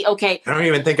movie. Okay. I don't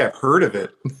even think I've heard of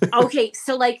it. Okay,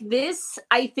 so like this,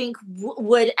 I think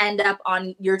would end up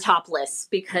on your top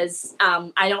list because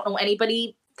I don't know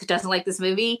anybody doesn't like this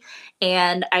movie,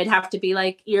 and I'd have to be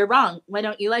like, "You're wrong. Why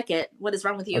don't you like it? What is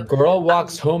wrong with you?" A girl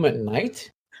walks home at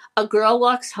night. A girl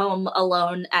walks home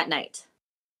alone at night.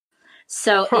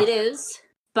 So it is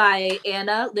by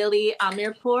Anna Lily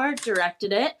Amirpour,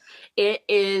 directed it. It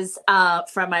is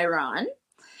from Iran,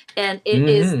 and it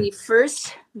is the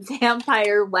first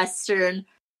vampire Western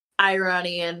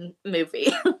Iranian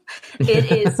movie.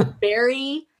 It is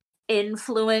very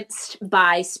influenced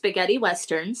by spaghetti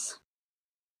westerns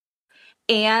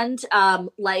and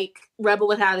like Rebel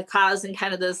Without a Cause and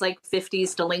kind of those like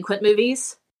 50s delinquent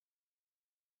movies.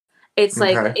 It's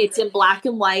like it's in black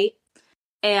and white,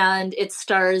 and it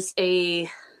stars a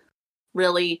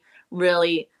really,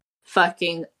 really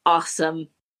fucking awesome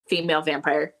female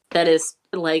vampire that is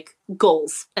like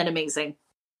goals and amazing.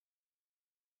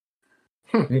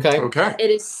 Okay. It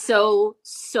is so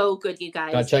good, you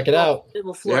guys. Gotta check it out. It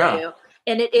will floor you.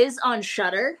 And it is on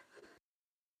Shudder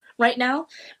right now.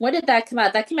 When did that come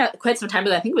out? That came out quite some time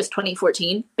ago. I think it was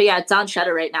 2014. But yeah, it's on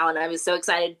Shudder right now, and I was so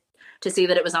excited to see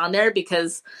that it was on there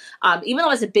because even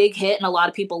though it's a big hit and a lot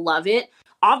of people love it,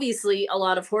 obviously a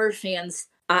lot of horror fans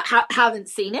haven't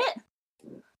seen it,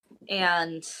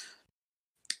 and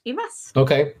you must.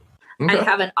 Okay. I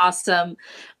have an awesome,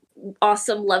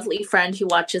 lovely friend who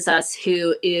watches us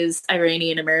who is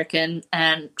Iranian American,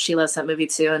 and she loves that movie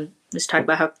too, and just talk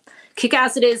about how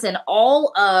kick-ass it is, and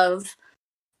all of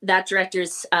that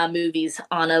director's movies.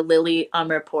 Anna Lily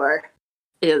Amirpour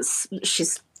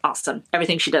she's awesome.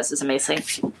 Everything she does is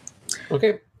amazing.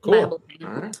 Okay, cool. All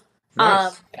right.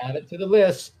 Nice. Add it to the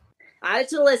list. Add it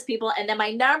to the list, people. And then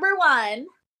my number one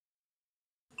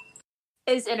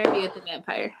is Interview with the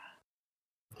Vampire.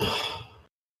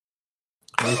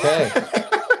 Okay.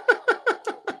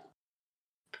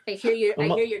 I hear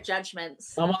your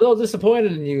judgments. I'm a little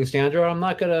disappointed in you, Sandra. I'm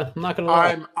not gonna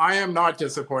lie. I am not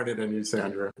disappointed in you,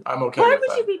 Sandra. I'm okay. Why with would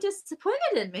that. you be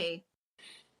disappointed in me?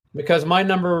 Because my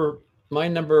number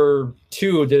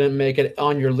 2 didn't make it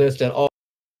on your list at all.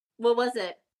 What was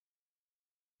it?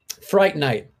 Fright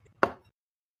Night.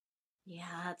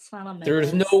 Yeah, it's not on my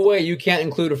There's list. no way you can't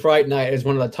include a Fright Night as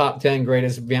one of the top 10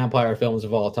 greatest vampire films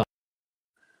of all time.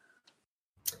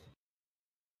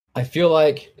 I feel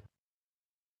like,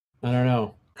 I don't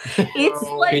know. It's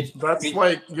like that's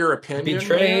like your opinion.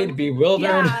 Betrayed, man.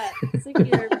 bewildered. yeah, it's like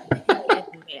your opinion,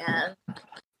 man.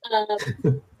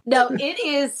 No, it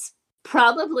is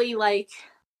probably like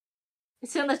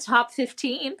it's in the top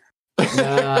 15.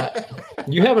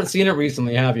 You haven't seen it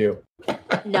recently, have you?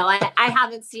 No, I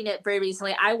haven't seen it very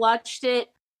recently. I watched it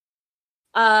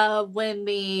when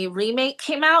the remake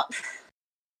came out.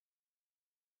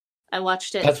 I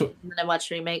watched it, and then I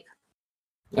watched remake.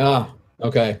 Ah,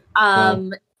 okay.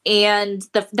 And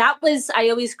that was, I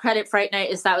always credit Fright Night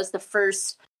as that was the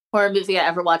first horror movie I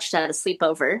ever watched at a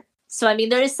sleepover. So I mean,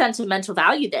 there is sentimental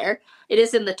value there. It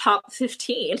is in the top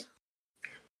 15.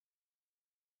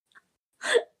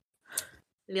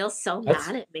 Neil's so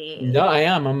mad at me. No, I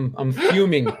am. I'm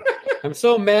fuming. I'm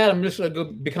so mad. I'm just gonna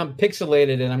become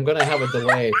pixelated, and I'm gonna have a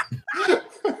delay.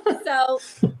 So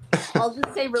I'll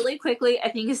just say really quickly, I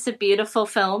think it's a beautiful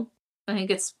film. I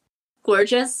think it's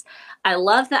gorgeous. I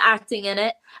love the acting in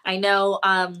it. I know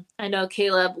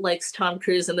Caleb likes Tom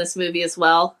Cruise in this movie as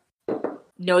well.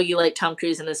 No, you like Tom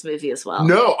Cruise in this movie as well.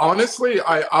 No, honestly,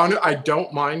 I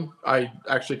don't mind. I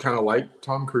actually kind of like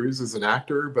Tom Cruise as an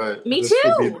actor, but me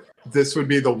too. This would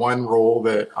be the one role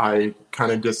that I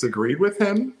kind of disagreed with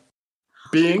him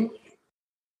being.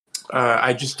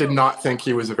 I just did not think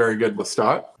he was a very good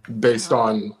Lestat based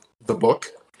on the book,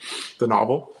 the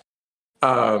novel.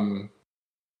 But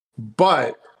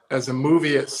as a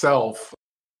movie itself,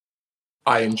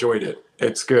 I enjoyed it.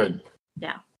 It's good.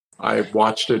 Yeah. I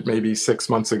watched it maybe 6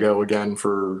 months ago again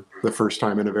for the first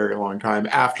time in a very long time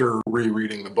after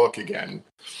rereading the book again.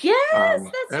 Yes,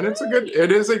 that's and right.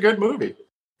 it is a good movie.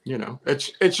 You know,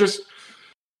 it's just,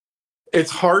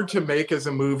 it's hard to make as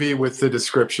a movie with the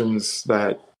descriptions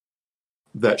that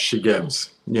she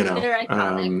gives, you know. They're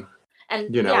iconic.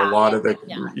 And you know, a lot of the,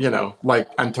 you know, like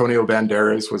Antonio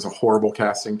Banderas was a horrible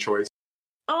casting choice.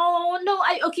 Oh, no.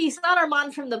 Okay, he's not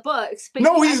Armand from the books. But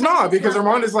No, he's not, because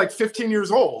Armand is like 15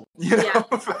 years old. You know? Yeah.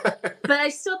 But I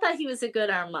still thought he was a good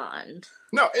Armand.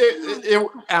 No, it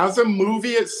as a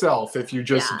movie itself, if you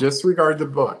just disregard the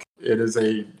book, it is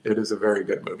a very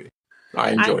good movie.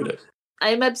 I enjoyed it.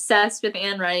 I'm obsessed with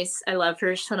Anne Rice. I love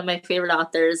her. She's one of my favorite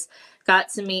authors. Got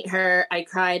to meet her. I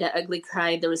cried. I ugly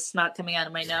cried. There was snot coming out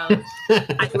of my nose.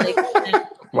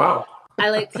 Wow.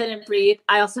 I couldn't breathe.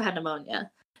 I also had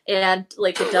pneumonia and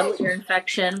like a double ear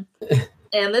infection.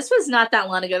 And this was not that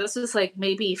long ago. This was like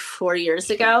maybe 4 years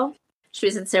ago. She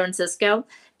was in San Francisco.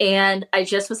 And I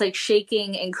just was like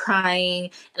shaking and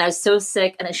crying. And I was so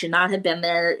sick and I should not have been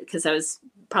there because I was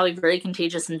probably very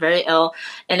contagious and very ill.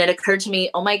 And it occurred to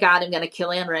me, oh my God, I'm going to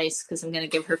kill Anne Rice because I'm going to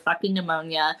give her fucking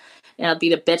pneumonia. And I'll be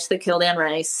the bitch that killed Anne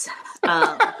Rice.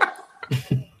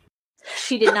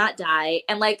 She did not die.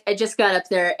 And like, I just got up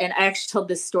there and I actually told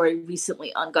this story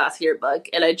recently on Goth Yearbook.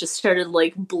 And I just started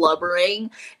like blubbering.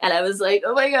 And I was like,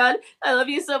 oh my God, I love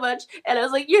you so much. And I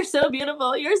was like, you're so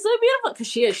beautiful. You're so beautiful. Because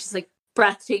she is. She's like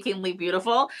breathtakingly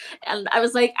beautiful. And I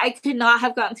was like, I could not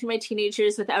have gotten through my teenage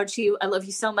years without you. I love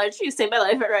you so much. You saved my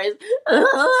life at Rise.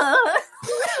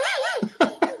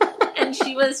 And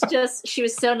she was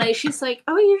so nice. She's like,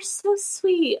 oh, you're so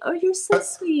sweet. Oh, you're so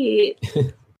sweet.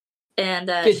 And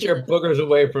get your boogers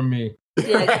away from me.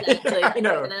 Yeah, exactly. I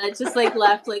know. And I just like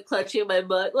left, like clutching my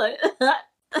butt, like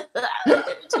to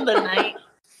the night.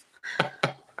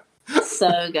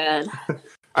 So good.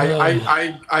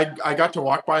 I got to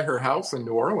walk by her house in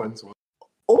New Orleans.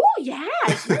 Oh yeah,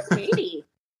 she's pretty.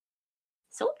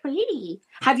 So pretty.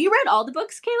 Have you read all the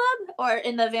books, Caleb, or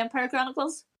in the Vampire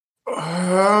Chronicles?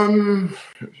 I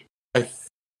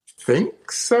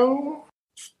think so.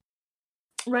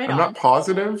 Right. I'm not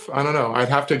positive. I don't know. I'd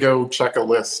have to go check a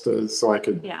list so I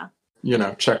could,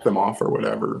 check them off or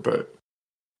whatever. But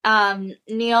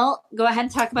Neil, go ahead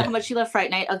and talk about how much you love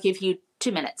Fright Night. I'll give you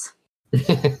 2 minutes.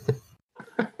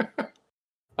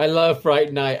 I love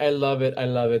Fright Night. I love it. I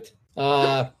love it.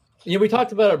 We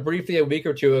talked about it briefly a week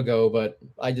or two ago, but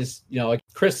I just, like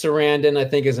Chris Sarandon, I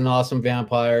think is an awesome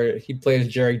vampire. He plays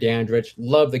Jerry Dandridge.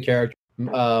 Love the character.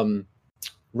 Roddy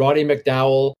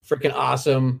McDowell, freaking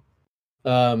awesome.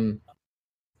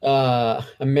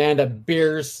 Amanda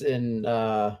Bierce, and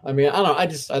I don't know.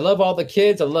 I love all the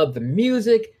kids. I love the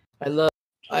music. I love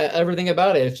everything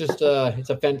about it. It's just it's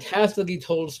a fantastically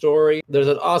told story. There's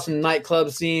an awesome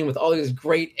nightclub scene with all these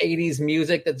great 80s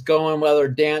music that's going while they're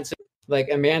dancing. Like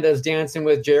Amanda's dancing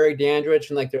with Jerry Dandridge,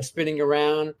 and like they're spinning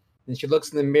around, and she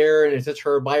looks in the mirror, and it's just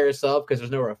her by herself because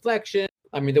there's no reflection.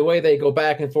 I mean, the way they go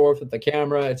back and forth with the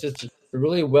camera, it's just a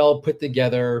really well put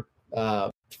together,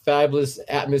 fabulous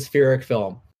atmospheric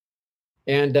film.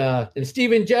 And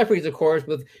Stephen Jeffries, of course,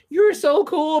 with "You're so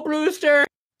cool, Brewster."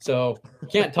 So you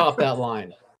can't top that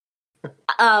line.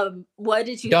 What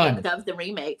did you think of the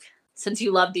remake? Since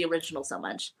you love the original so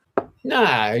much.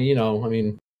 Nah,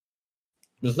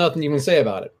 there's nothing you can say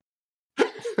about it.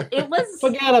 It was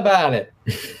forget about it.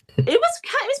 It was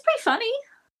pretty funny.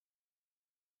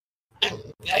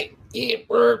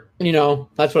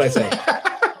 That's what I say.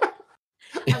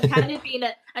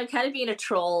 I'm kind of being a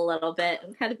troll a little bit.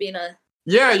 I'm kind of being a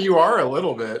Yeah, you are a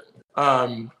little bit.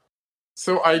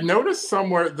 So I noticed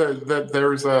somewhere that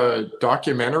there's a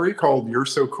documentary called "You're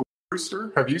So Cool,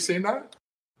 Brewster." Have you seen that?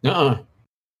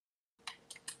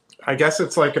 I guess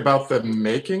it's like about the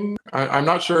making. I'm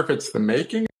not sure if it's the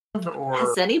making or.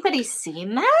 Has anybody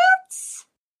seen that?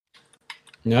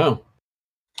 No.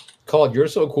 Called "You're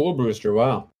So Cool, Brewster."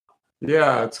 Wow.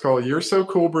 Yeah, it's called "You're So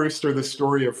Cool, Brewster." The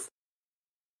story of.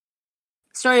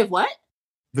 Story of what?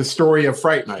 The story of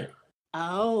Fright Night.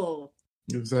 Oh.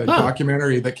 It was a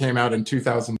documentary that came out in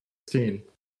 2016.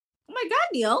 Oh my God,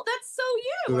 Neil, that's so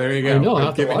you. So there you go.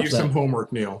 I'm giving you some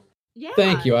homework, Neil. Yeah.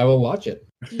 Thank you. I will watch it.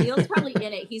 Neil's probably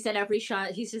in it. He's in every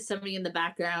shot. He's just somebody in the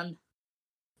background.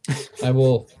 I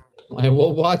will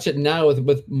watch it now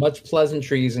with much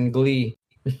pleasantries and glee.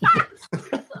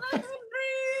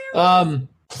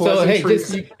 So hey,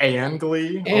 and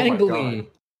glee. And glee.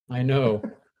 I know.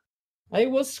 I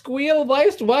will squeal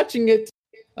whilst watching it.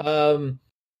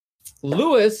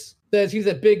 Lewis says he's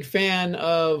a big fan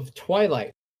of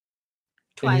Twilight.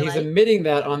 And he's admitting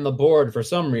that on the board for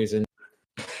some reason.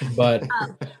 But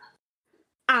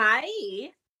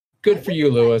good for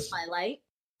you, Lewis. Twilight.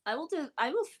 I will.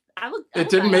 It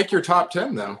didn't make your top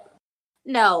 10 though.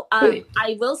 No,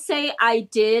 I will say I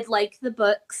did like the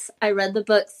books. I read the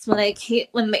books when they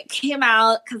came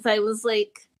out because I was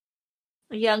like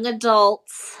a young adult.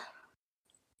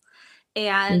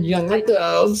 And young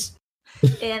adults.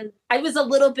 And I was a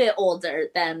little bit older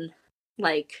than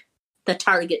like the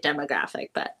target demographic,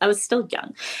 but I was still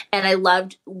young. And I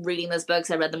loved reading those books.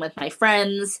 I read them with my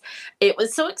friends. It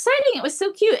was so exciting. It was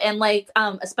so cute. And like,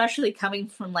 especially coming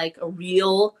from like a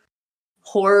real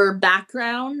horror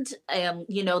background,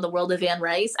 the world of Anne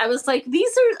Rice, I was like,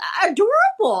 these are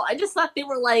adorable. I just thought they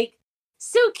were like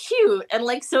so cute and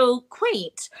like so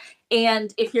quaint.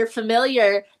 And if you're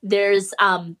familiar, there's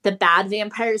the bad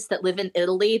vampires that live in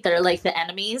Italy. They're like the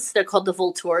enemies. They're called the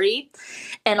Volturi.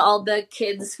 And all the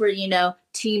kids were,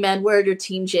 Team Edward or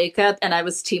Team Jacob. And I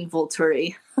was Team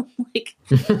Volturi. Like,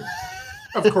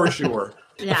 of course you were.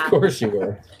 Yeah. Of course you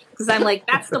were. Because I'm like,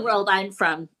 that's the world I'm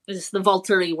from. It's the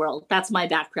Volturi world. That's my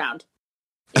background.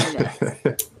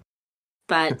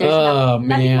 But there's nothing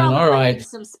man, wrong with all liking right.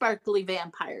 some sparkly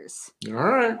vampires. All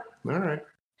right.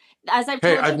 As I've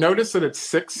Hey, told I've you, noticed that it's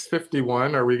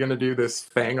 6:51. Are we going to do this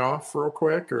Fang off real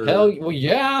quick? Or Hell, well,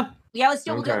 yeah. yeah, let's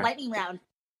do we'll do a Okay. lightning round.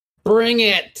 Bring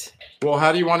it. Well,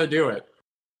 how do you want to do it?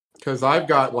 Because I've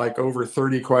got like over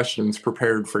 30 questions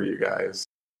prepared for you guys.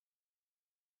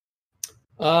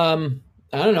 I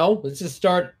don't know. Let's just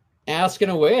start asking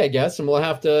away, I guess, and we'll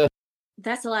have to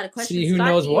That's a lot of questions. see who Scott,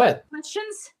 knows do you what. have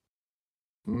questions?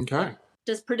 Okay.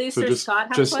 Does So producer Scott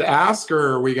have just questions? ask,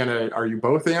 or are you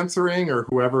both answering, or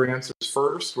whoever answers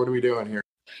first? What are we doing here?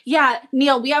 Yeah,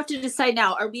 Neil, we have to decide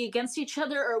now. Are we against each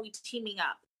other or are we teaming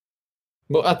up?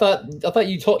 Well, I thought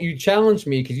you challenged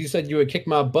me because you said you would kick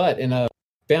my butt in a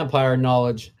vampire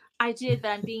knowledge I did, but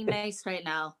I'm being nice right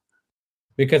now.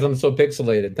 because I'm so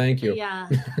pixelated. Thank you. Yeah,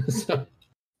 So,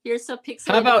 you're so pixelated.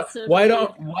 how about so why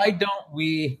cute.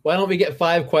 don't we get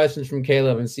 5 questions from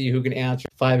Caleb and see who can answer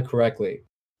 5 correctly?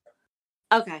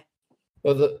 Okay.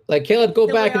 Well, Caleb, go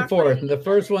So back we are and forth. fighting And the each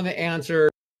first other. one to answer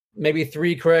maybe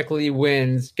 3 correctly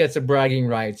wins, gets a bragging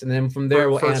rights, and then from there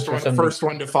we'll first answer one, something. first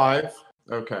one to 5.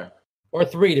 Okay. Or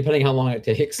 3, depending how long it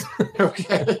takes.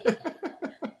 Okay.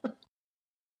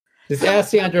 Just ask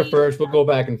Sandra first. We'll go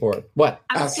back and forth. What?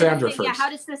 I was Ask gonna Sandra say, yeah, first. how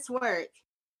does this work?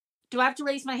 Do I have to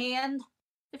raise my hand?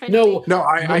 If I No. do No,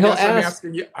 I He'll guess I'm ask-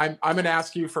 asking you. I'm going to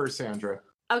ask you first, Sandra. it?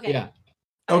 Okay. Yeah.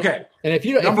 Okay. And if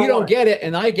you Number don't one. get it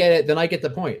and I get it, then I get the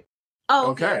point.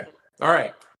 Oh, Okay. All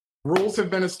right. Rules have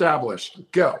been established.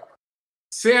 Go.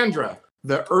 Sandra,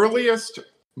 the earliest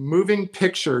moving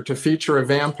picture to feature a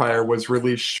vampire was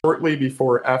released shortly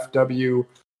before F.W.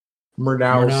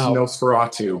 Murnau's Murnau.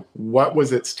 Nosferatu. What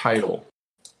was its title?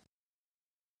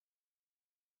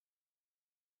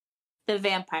 The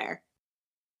vampire.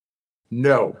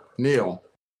 No. Neil.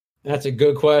 That's a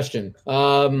good question.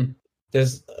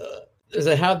 Does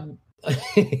it have I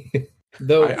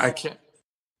can't.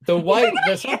 the white?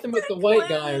 There's something with the white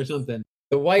guy or something.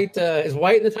 The white is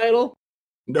white in the title?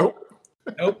 Nope.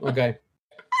 Nope. Okay.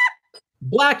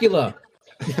 Blackula.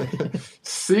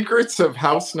 Secrets of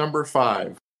House Number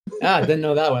 5. Didn't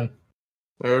know that one.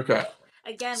 Okay.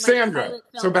 Again, like Sandra. silent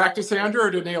So film back to artist. Sandra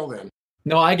or to Neil then?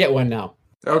 No, I get one now.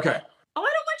 Okay. Oh, I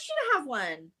don't want you to have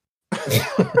one.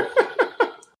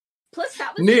 Plus,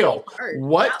 that was Neil, really hard.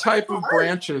 what That was type of hard.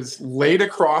 branches laid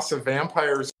across a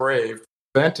vampire's grave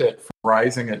prevent it from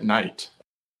rising at night?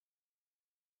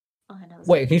 Oh, I know.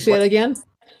 Wait, can you say that again?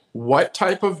 What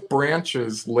type of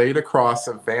branches laid across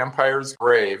a vampire's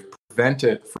grave prevent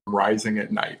it from rising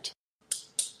at night?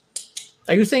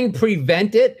 Are you saying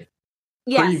prevent it?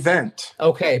 Yes. Prevent.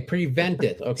 Okay, prevent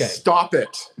it. Okay. Stop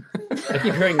it. I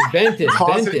keep hearing vented,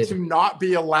 Cause it vented. to not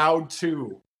be allowed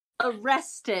to.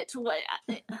 Arrest it. What?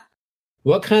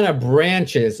 What kind of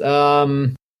branches?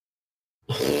 I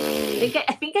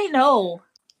think I know.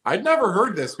 I'd never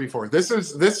heard this before. This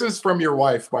is from your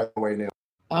wife, by the way, Neil.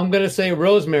 I'm gonna say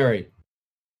rosemary,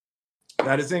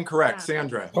 That is incorrect, Yeah.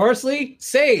 Sandra. parsley,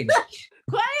 sage.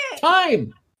 Quiet.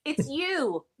 Thyme. It's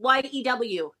you.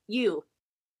 YEW. You.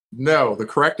 No, the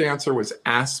correct answer was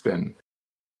aspen.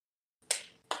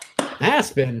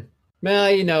 Aspen.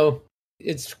 Well,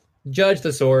 it's judge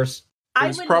the source. It I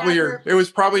was would probably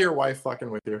never, your wife fucking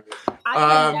with you. I would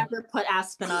um, never put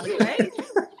aspen on a grave.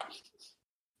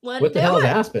 What the hell is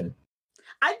aspen?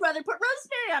 I'd rather put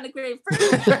rosemary on a grave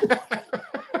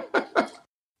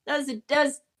first.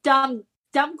 Those dumb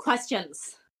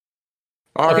questions.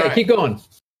 All Okay, right. keep going.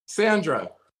 Sandra,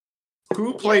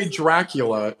 who played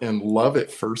Dracula in Love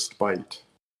at First Bite?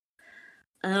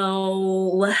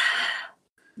 Oh,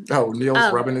 Oh, Neil's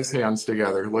Oh. rubbing his hands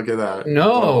together. Look at that.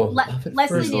 No. Le- Love at Leslie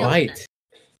first Nielsen. light.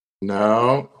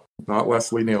 No, not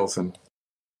Leslie Nielsen.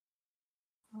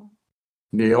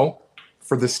 Neil,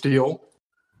 for the steal.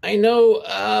 I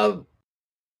know.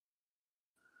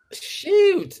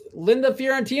 Shoot, Linda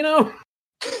Fiorentino.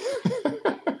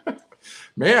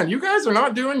 Man, you guys are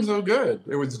not doing so good.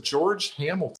 It was George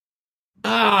Hamilton.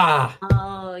 Ah,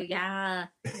 oh yeah.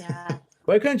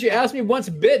 why couldn't you ask me once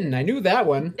bitten? I knew that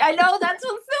one. I know that's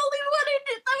what's the only one I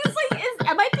did. I was like,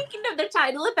 am I thinking of the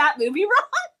title of that movie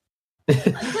wrong? I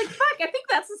was like, fuck, I think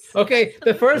that's Okay,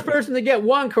 the first person to get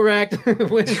one correct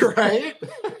wins. Right?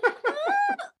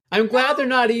 I'm glad they're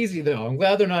not easy, though. I'm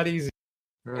glad they're not easy.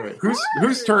 All right.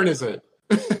 Whose turn is it?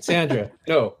 Sandra.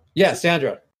 No. Yes,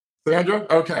 Sandra. Sandra?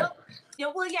 Okay.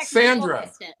 yeah, well, yeah, 'cause Sandra. you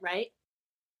missed it, right?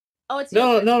 Oh, it's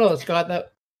No, yours. no, Scott.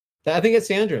 That I think it's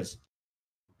Sandra's.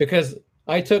 Because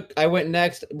I went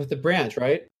next with the branch,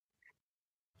 right?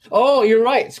 Oh, you're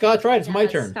right. Scott's right. It's my Yeah,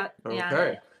 turn. Scott, yeah.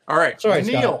 Okay. All right. Sorry,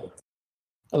 Neil. Scott.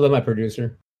 I love my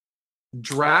producer.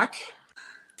 Drac,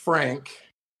 Frank,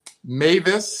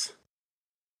 Mavis,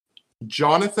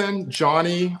 Jonathan,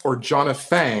 Johnny, or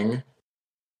Jonathan,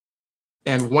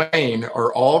 and Wayne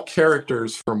are all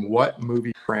characters from what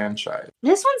movie franchise?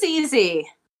 This one's easy.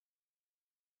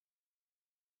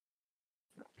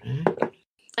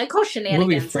 I call shenanigans.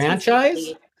 Movie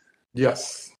franchise?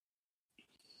 Yes.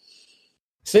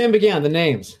 Sam began the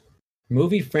names.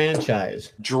 Movie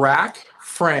franchise. Drac,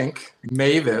 Frank,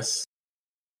 Mavis,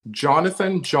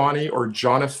 Jonathan, Johnny, or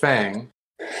Jonathan,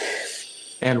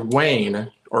 and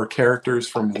Wayne are characters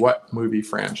from what movie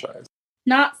franchise?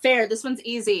 Not fair. This one's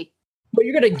easy. But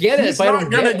you're gonna get it He's if I not don't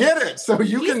gonna get it. get it, so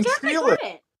you He's can gonna steal it.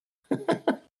 get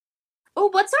it. Oh,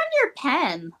 what's on your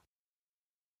pen?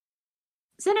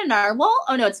 Is it a narwhal?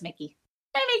 Oh no, it's Mickey.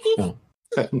 Hi, Mickey.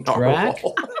 No. Drac?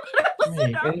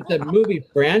 Wait, and it's a movie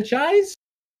franchise?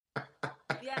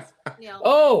 Yes. Neil.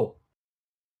 Oh.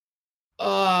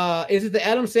 Is it the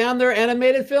Adam Sandler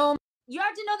animated film? You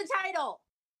have to know the title.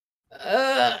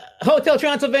 Hotel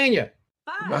Transylvania.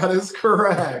 Five. That is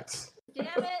correct. Damn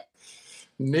it.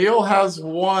 Neil has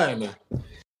 1.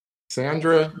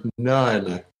 Sandra,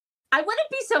 none. I wouldn't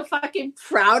be so fucking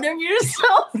proud of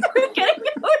yourself for getting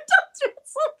Hotel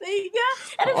Transylvania.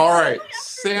 And if All you right,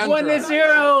 Won this Sandra.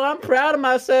 zero. I'm proud of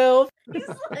myself. He's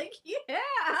like, yeah.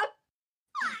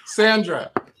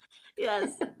 Sandra,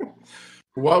 Yes.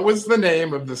 what was the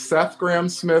name of the Seth Graham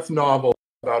Smith novel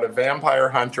about a vampire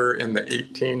hunter in the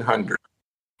 1800s?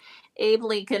 Abe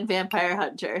Lincoln Vampire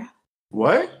Hunter.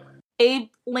 What? Abe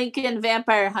Lincoln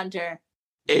Vampire Hunter.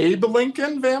 Abe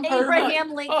Lincoln Vampire Hunter?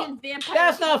 Abraham Lincoln Vampire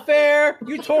That's not fair.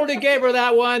 You totally gave her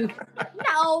that one.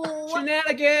 No.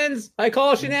 Shenanigans. I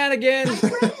call shenanigans.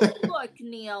 Look,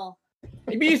 Neil.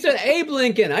 Maybe you said Abe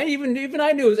Lincoln. I even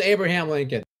I knew it was Abraham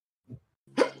Lincoln.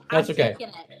 That's I'm okay. taking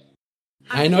it.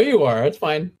 I know you are. It's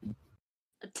fine.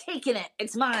 I'm taking it.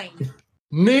 It's mine.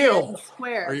 Neil,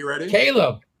 Square. are you ready?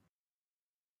 Caleb.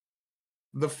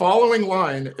 The following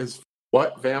line is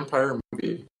what vampire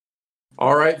movie?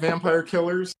 All right, vampire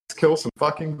killers, let's kill some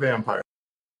fucking vampires.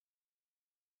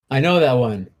 I know that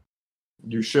one.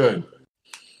 You should.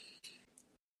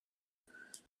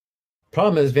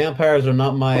 Problem is, vampires are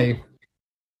not my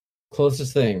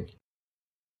closest thing.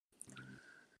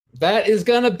 That is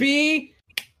gonna be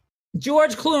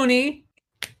George Clooney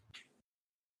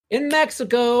in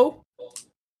Mexico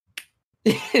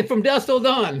from Dusk Till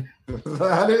Dawn.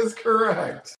 That is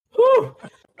correct. Whew.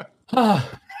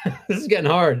 This is getting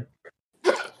hard.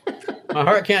 My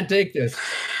heart can't take this.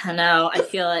 I know. I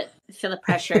feel it. I feel the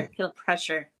pressure. I feel the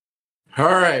pressure. All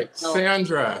right, Oh.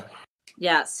 Sandra.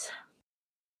 Yes.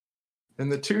 In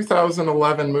the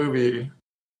 2011 movie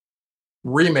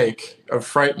remake of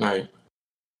Fright Night,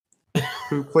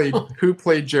 who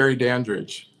played Jerry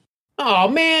Dandridge? Oh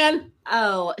man.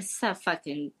 Oh, it's that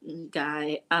fucking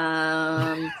guy.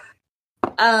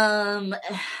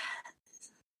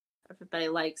 Everybody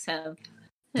likes him.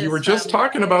 You were just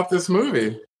talking about this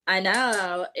movie. I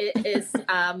know. It is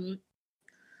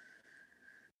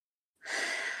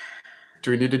Do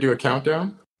we need to do a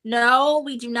countdown? no,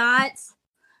 we do not.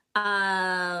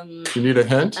 Do you need a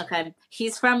hint? Okay.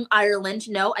 He's from Ireland.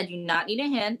 No, I do not need a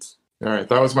hint. All right,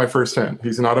 that was my first hint.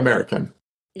 He's not American.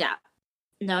 Yeah.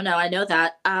 No, I know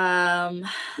that.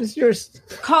 It's yours.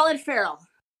 Colin Farrell.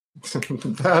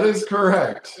 That is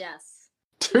correct. Yes.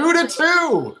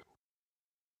 2-2.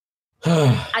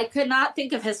 I could not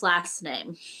think of his last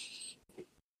name.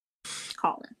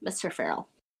 Colin, Mr. Farrell.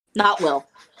 Not Will.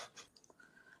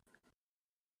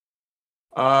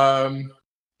 I'm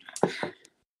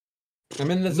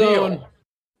in the zone. Neil.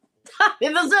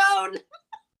 In the zone.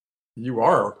 You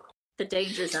are. The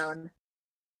danger zone.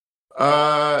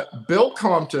 Bill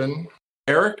Compton,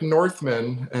 Eric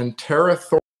Northman, and Tara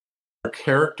Thorne are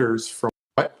characters from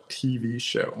what TV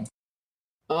show?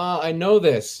 I know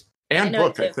this. And I know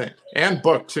book, it I too. think. And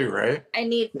book too, right?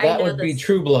 I That know would be this.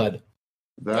 True Blood.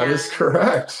 That is Yeah.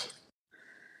 correct.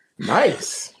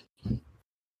 Nice.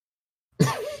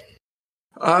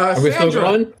 Are we still Sandra,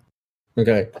 going?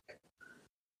 Okay.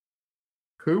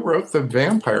 who wrote the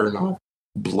vampire novel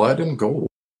Blood and Gold?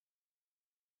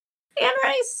 Anne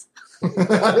Rice.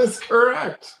 That is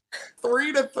correct.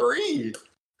 3-3.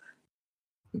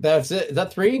 That's it. Is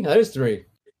that 3? That is 3.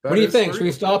 That What do you is think? 3. Should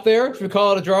we stop there? Should we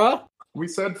call it a draw? We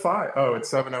said 5. Oh, it's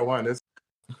 7:01.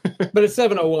 But it's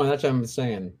 7:01. That's what I'm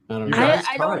saying. I don't know. You guys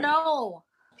I don't tied. know.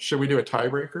 Should we do a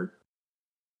tiebreaker?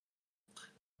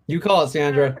 You call it,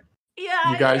 Sandra. You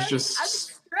Yeah. guys I'm just-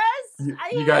 stressed.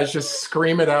 You guys just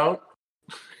scream it out.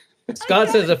 Scott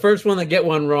says the first one to get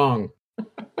one wrong.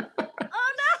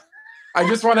 Oh I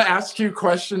just want to ask you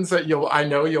questions that I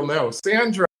know you'll know.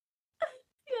 Sandra.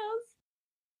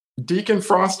 Yes. Deacon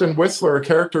Frost and Whistler are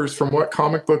characters from what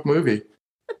comic book movie?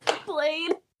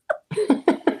 Blade.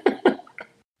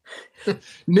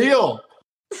 Neil.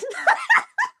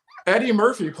 Eddie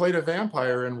Murphy played a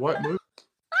vampire in what movie?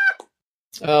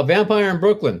 Vampire in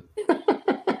Brooklyn. This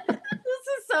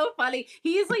is so funny.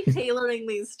 He's like tailoring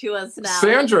these to us now.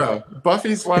 Sandra.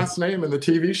 Buffy's last name in the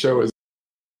TV show is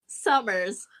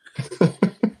Summers. I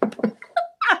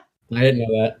didn't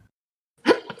know that.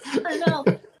 I know.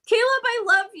 Caleb, I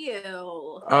love you.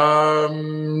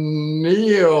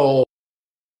 Neil.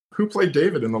 Who played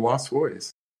David in The Lost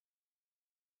Boys?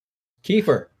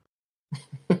 Kiefer.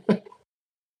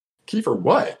 Kiefer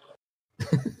what?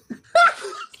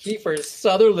 Kiefer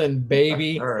Sutherland,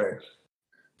 baby. All right.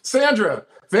 Sandra,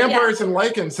 vampires and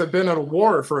lycans have been at a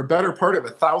war for a better part of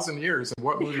 1,000 years. In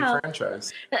what movie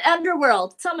franchise? The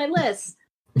Underworld. It's on my list.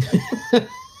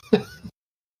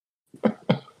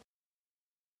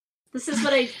 This is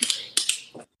what I...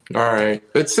 All right.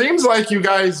 It seems like you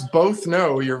guys both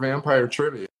know your vampire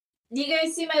trivia. Do you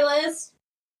guys see my list?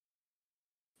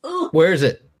 Ooh, Where is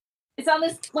it? it's on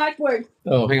this blackboard.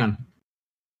 Oh, hang on.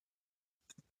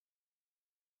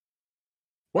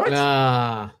 What?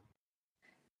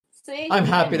 See? I'm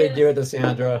happy to give it to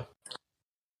Sandra.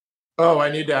 Oh, I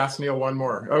need to ask Neil one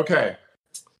more. Okay.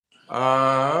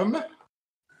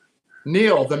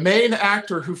 Neil, the main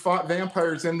actor who fought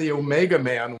vampires in the Omega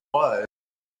Man was...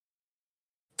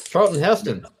 Charlton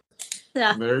Heston.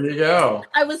 Yeah. There you go.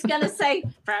 I was going to say,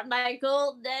 from my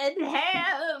golden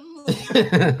hands.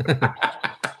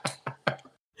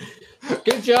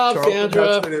 Good job, Charlton Sandra.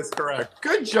 Heston is correct.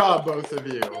 Good job, both of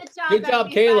you. Good job,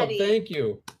 Caleb. Thank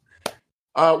you.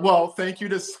 Well, thank you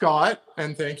to Scott,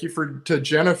 and thank you to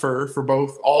Jennifer for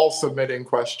both all submitting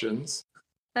questions.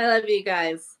 I love you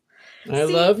guys. I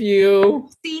love you.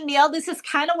 See, Neil, this is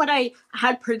kind of what I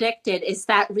had predicted, is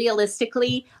that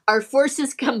realistically, our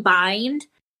forces combined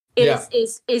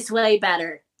is way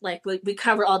better. Like, we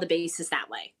cover all the bases that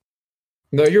way.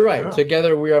 No, you're right. Yeah.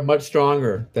 Together, we are much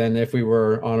stronger than if we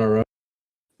were on our own.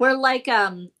 We're like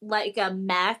a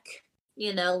mech,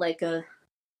 like a...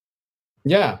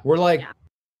 Yeah, we're like...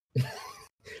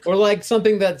 We're like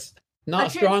something that's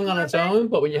not strong on its own,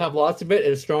 but when you have lots of it,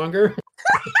 it's stronger.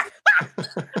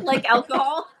 Like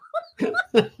alcohol?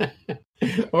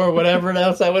 Or whatever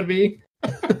else that would be.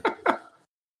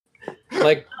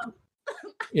 Like,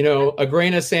 a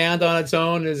grain of sand on its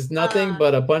own is nothing,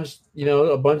 but a bunch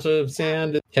of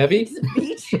sand is heavy.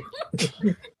 Beach.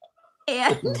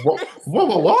 And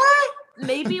What?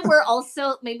 maybe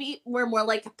we're more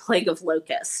like a plague of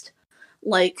locust.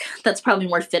 Like, that's probably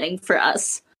more fitting for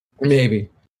us. Maybe.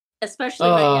 Especially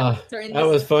right now, during that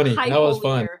was funny. That was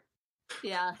fun.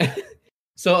 Yeah.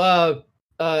 So,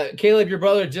 Caleb, your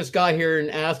brother just got here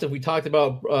and asked if we talked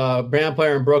about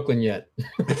Vampire in Brooklyn yet.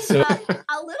 So a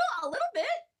little bit.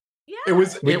 Yeah. It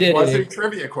was a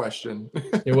trivia question.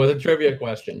 It was a trivia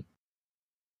question.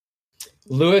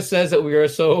 Lewis says that we are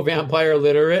so vampire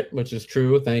literate, which is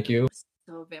true. Thank you.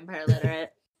 So vampire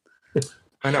literate.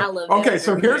 I know. Okay,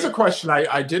 so here's a question.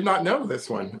 I did not know this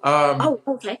one.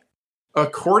 Okay.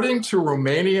 According to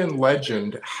Romanian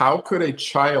legend, how could a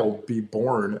child be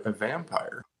born a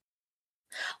vampire?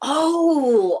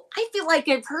 Oh, I feel like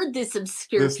I've heard this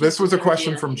obscure. This was a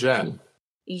question from Jen.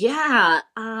 Yeah.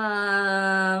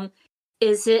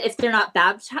 Is it if they're not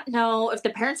baptized? No, if the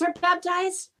parents aren't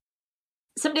baptized,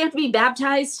 somebody have to be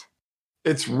baptized.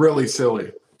 It's really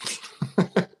silly.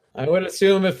 I would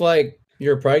assume if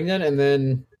you're pregnant and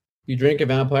then you drink a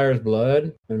vampire's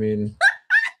blood. I mean,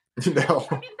 No.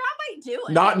 That might do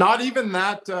it. Not even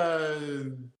that.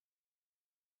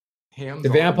 Hands. The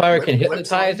vampire can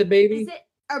hypnotize a baby. Is it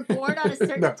are born on a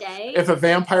certain day? If a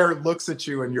vampire looks at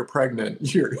you and you're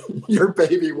pregnant, your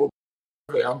baby will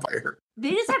be a vampire.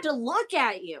 They just have to look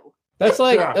at you. That's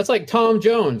like Tom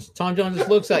Jones. Tom Jones just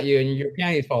looks at you and your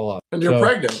panties fall off. And you're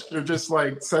pregnant. You're just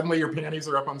like, suddenly your panties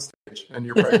are up on stage and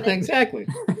you're pregnant. Exactly.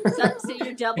 So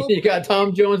you're double. You got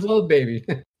Tom Jones' love baby.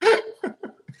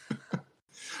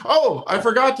 Oh, I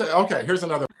forgot to. Okay, here's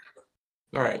another.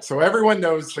 All right, so everyone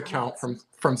knows the Count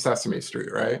from Sesame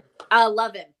Street, right? I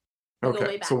love him.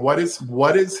 Okay, so what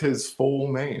is his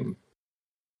full name?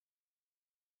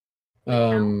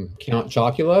 Count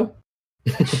Chocula.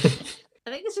 I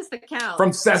think it's just the Count.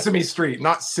 From Sesame Street,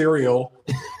 not cereal.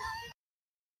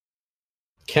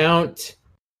 Count.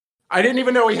 I didn't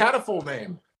even know he had a full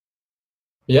name.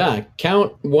 Yeah,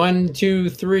 Count 1, 2,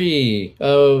 3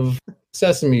 of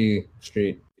Sesame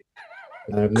Street.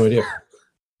 I have no idea.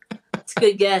 That's a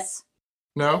good guess.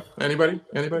 No? Anybody?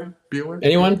 Bueller?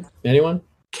 Anyone?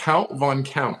 Count Von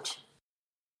Count.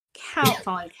 Count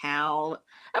Von Count.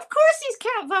 Of course he's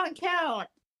Count Von Count.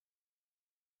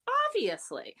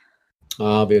 Obviously.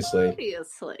 Obviously.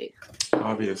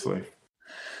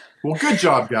 Well, good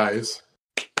job, guys.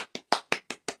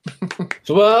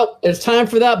 So, well, it's time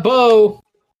for that bow.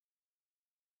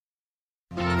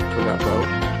 For that bow.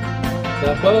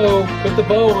 That bow. Put the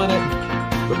bow on it.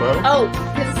 The bow? Oh,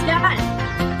 because it's done.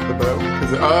 The bow?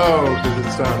 Because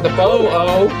it's done. The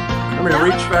bow, I'm going to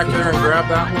reach back there and grab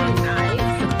that one.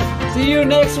 Nice. See you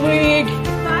next week.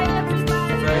 Bye,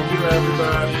 everybody. Thank you,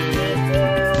 everybody.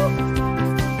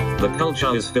 The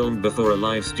Culture is filmed before a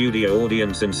live studio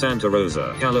audience in Santa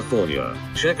Rosa, California.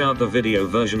 Check out the video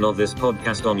version of this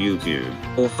podcast on YouTube,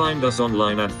 or find us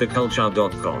online at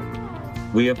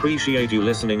theculture.com. We appreciate you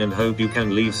listening and hope you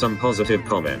can leave some positive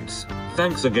comments.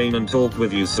 Thanks again and talk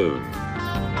with you soon.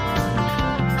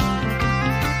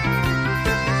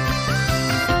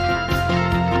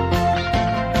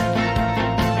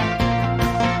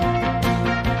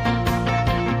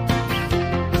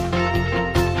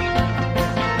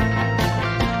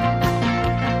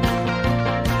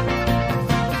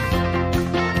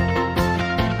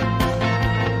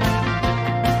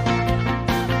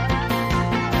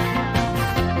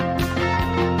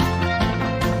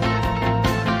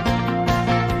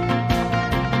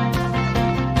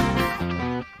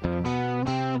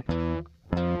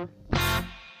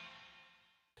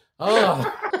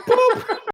 Oh.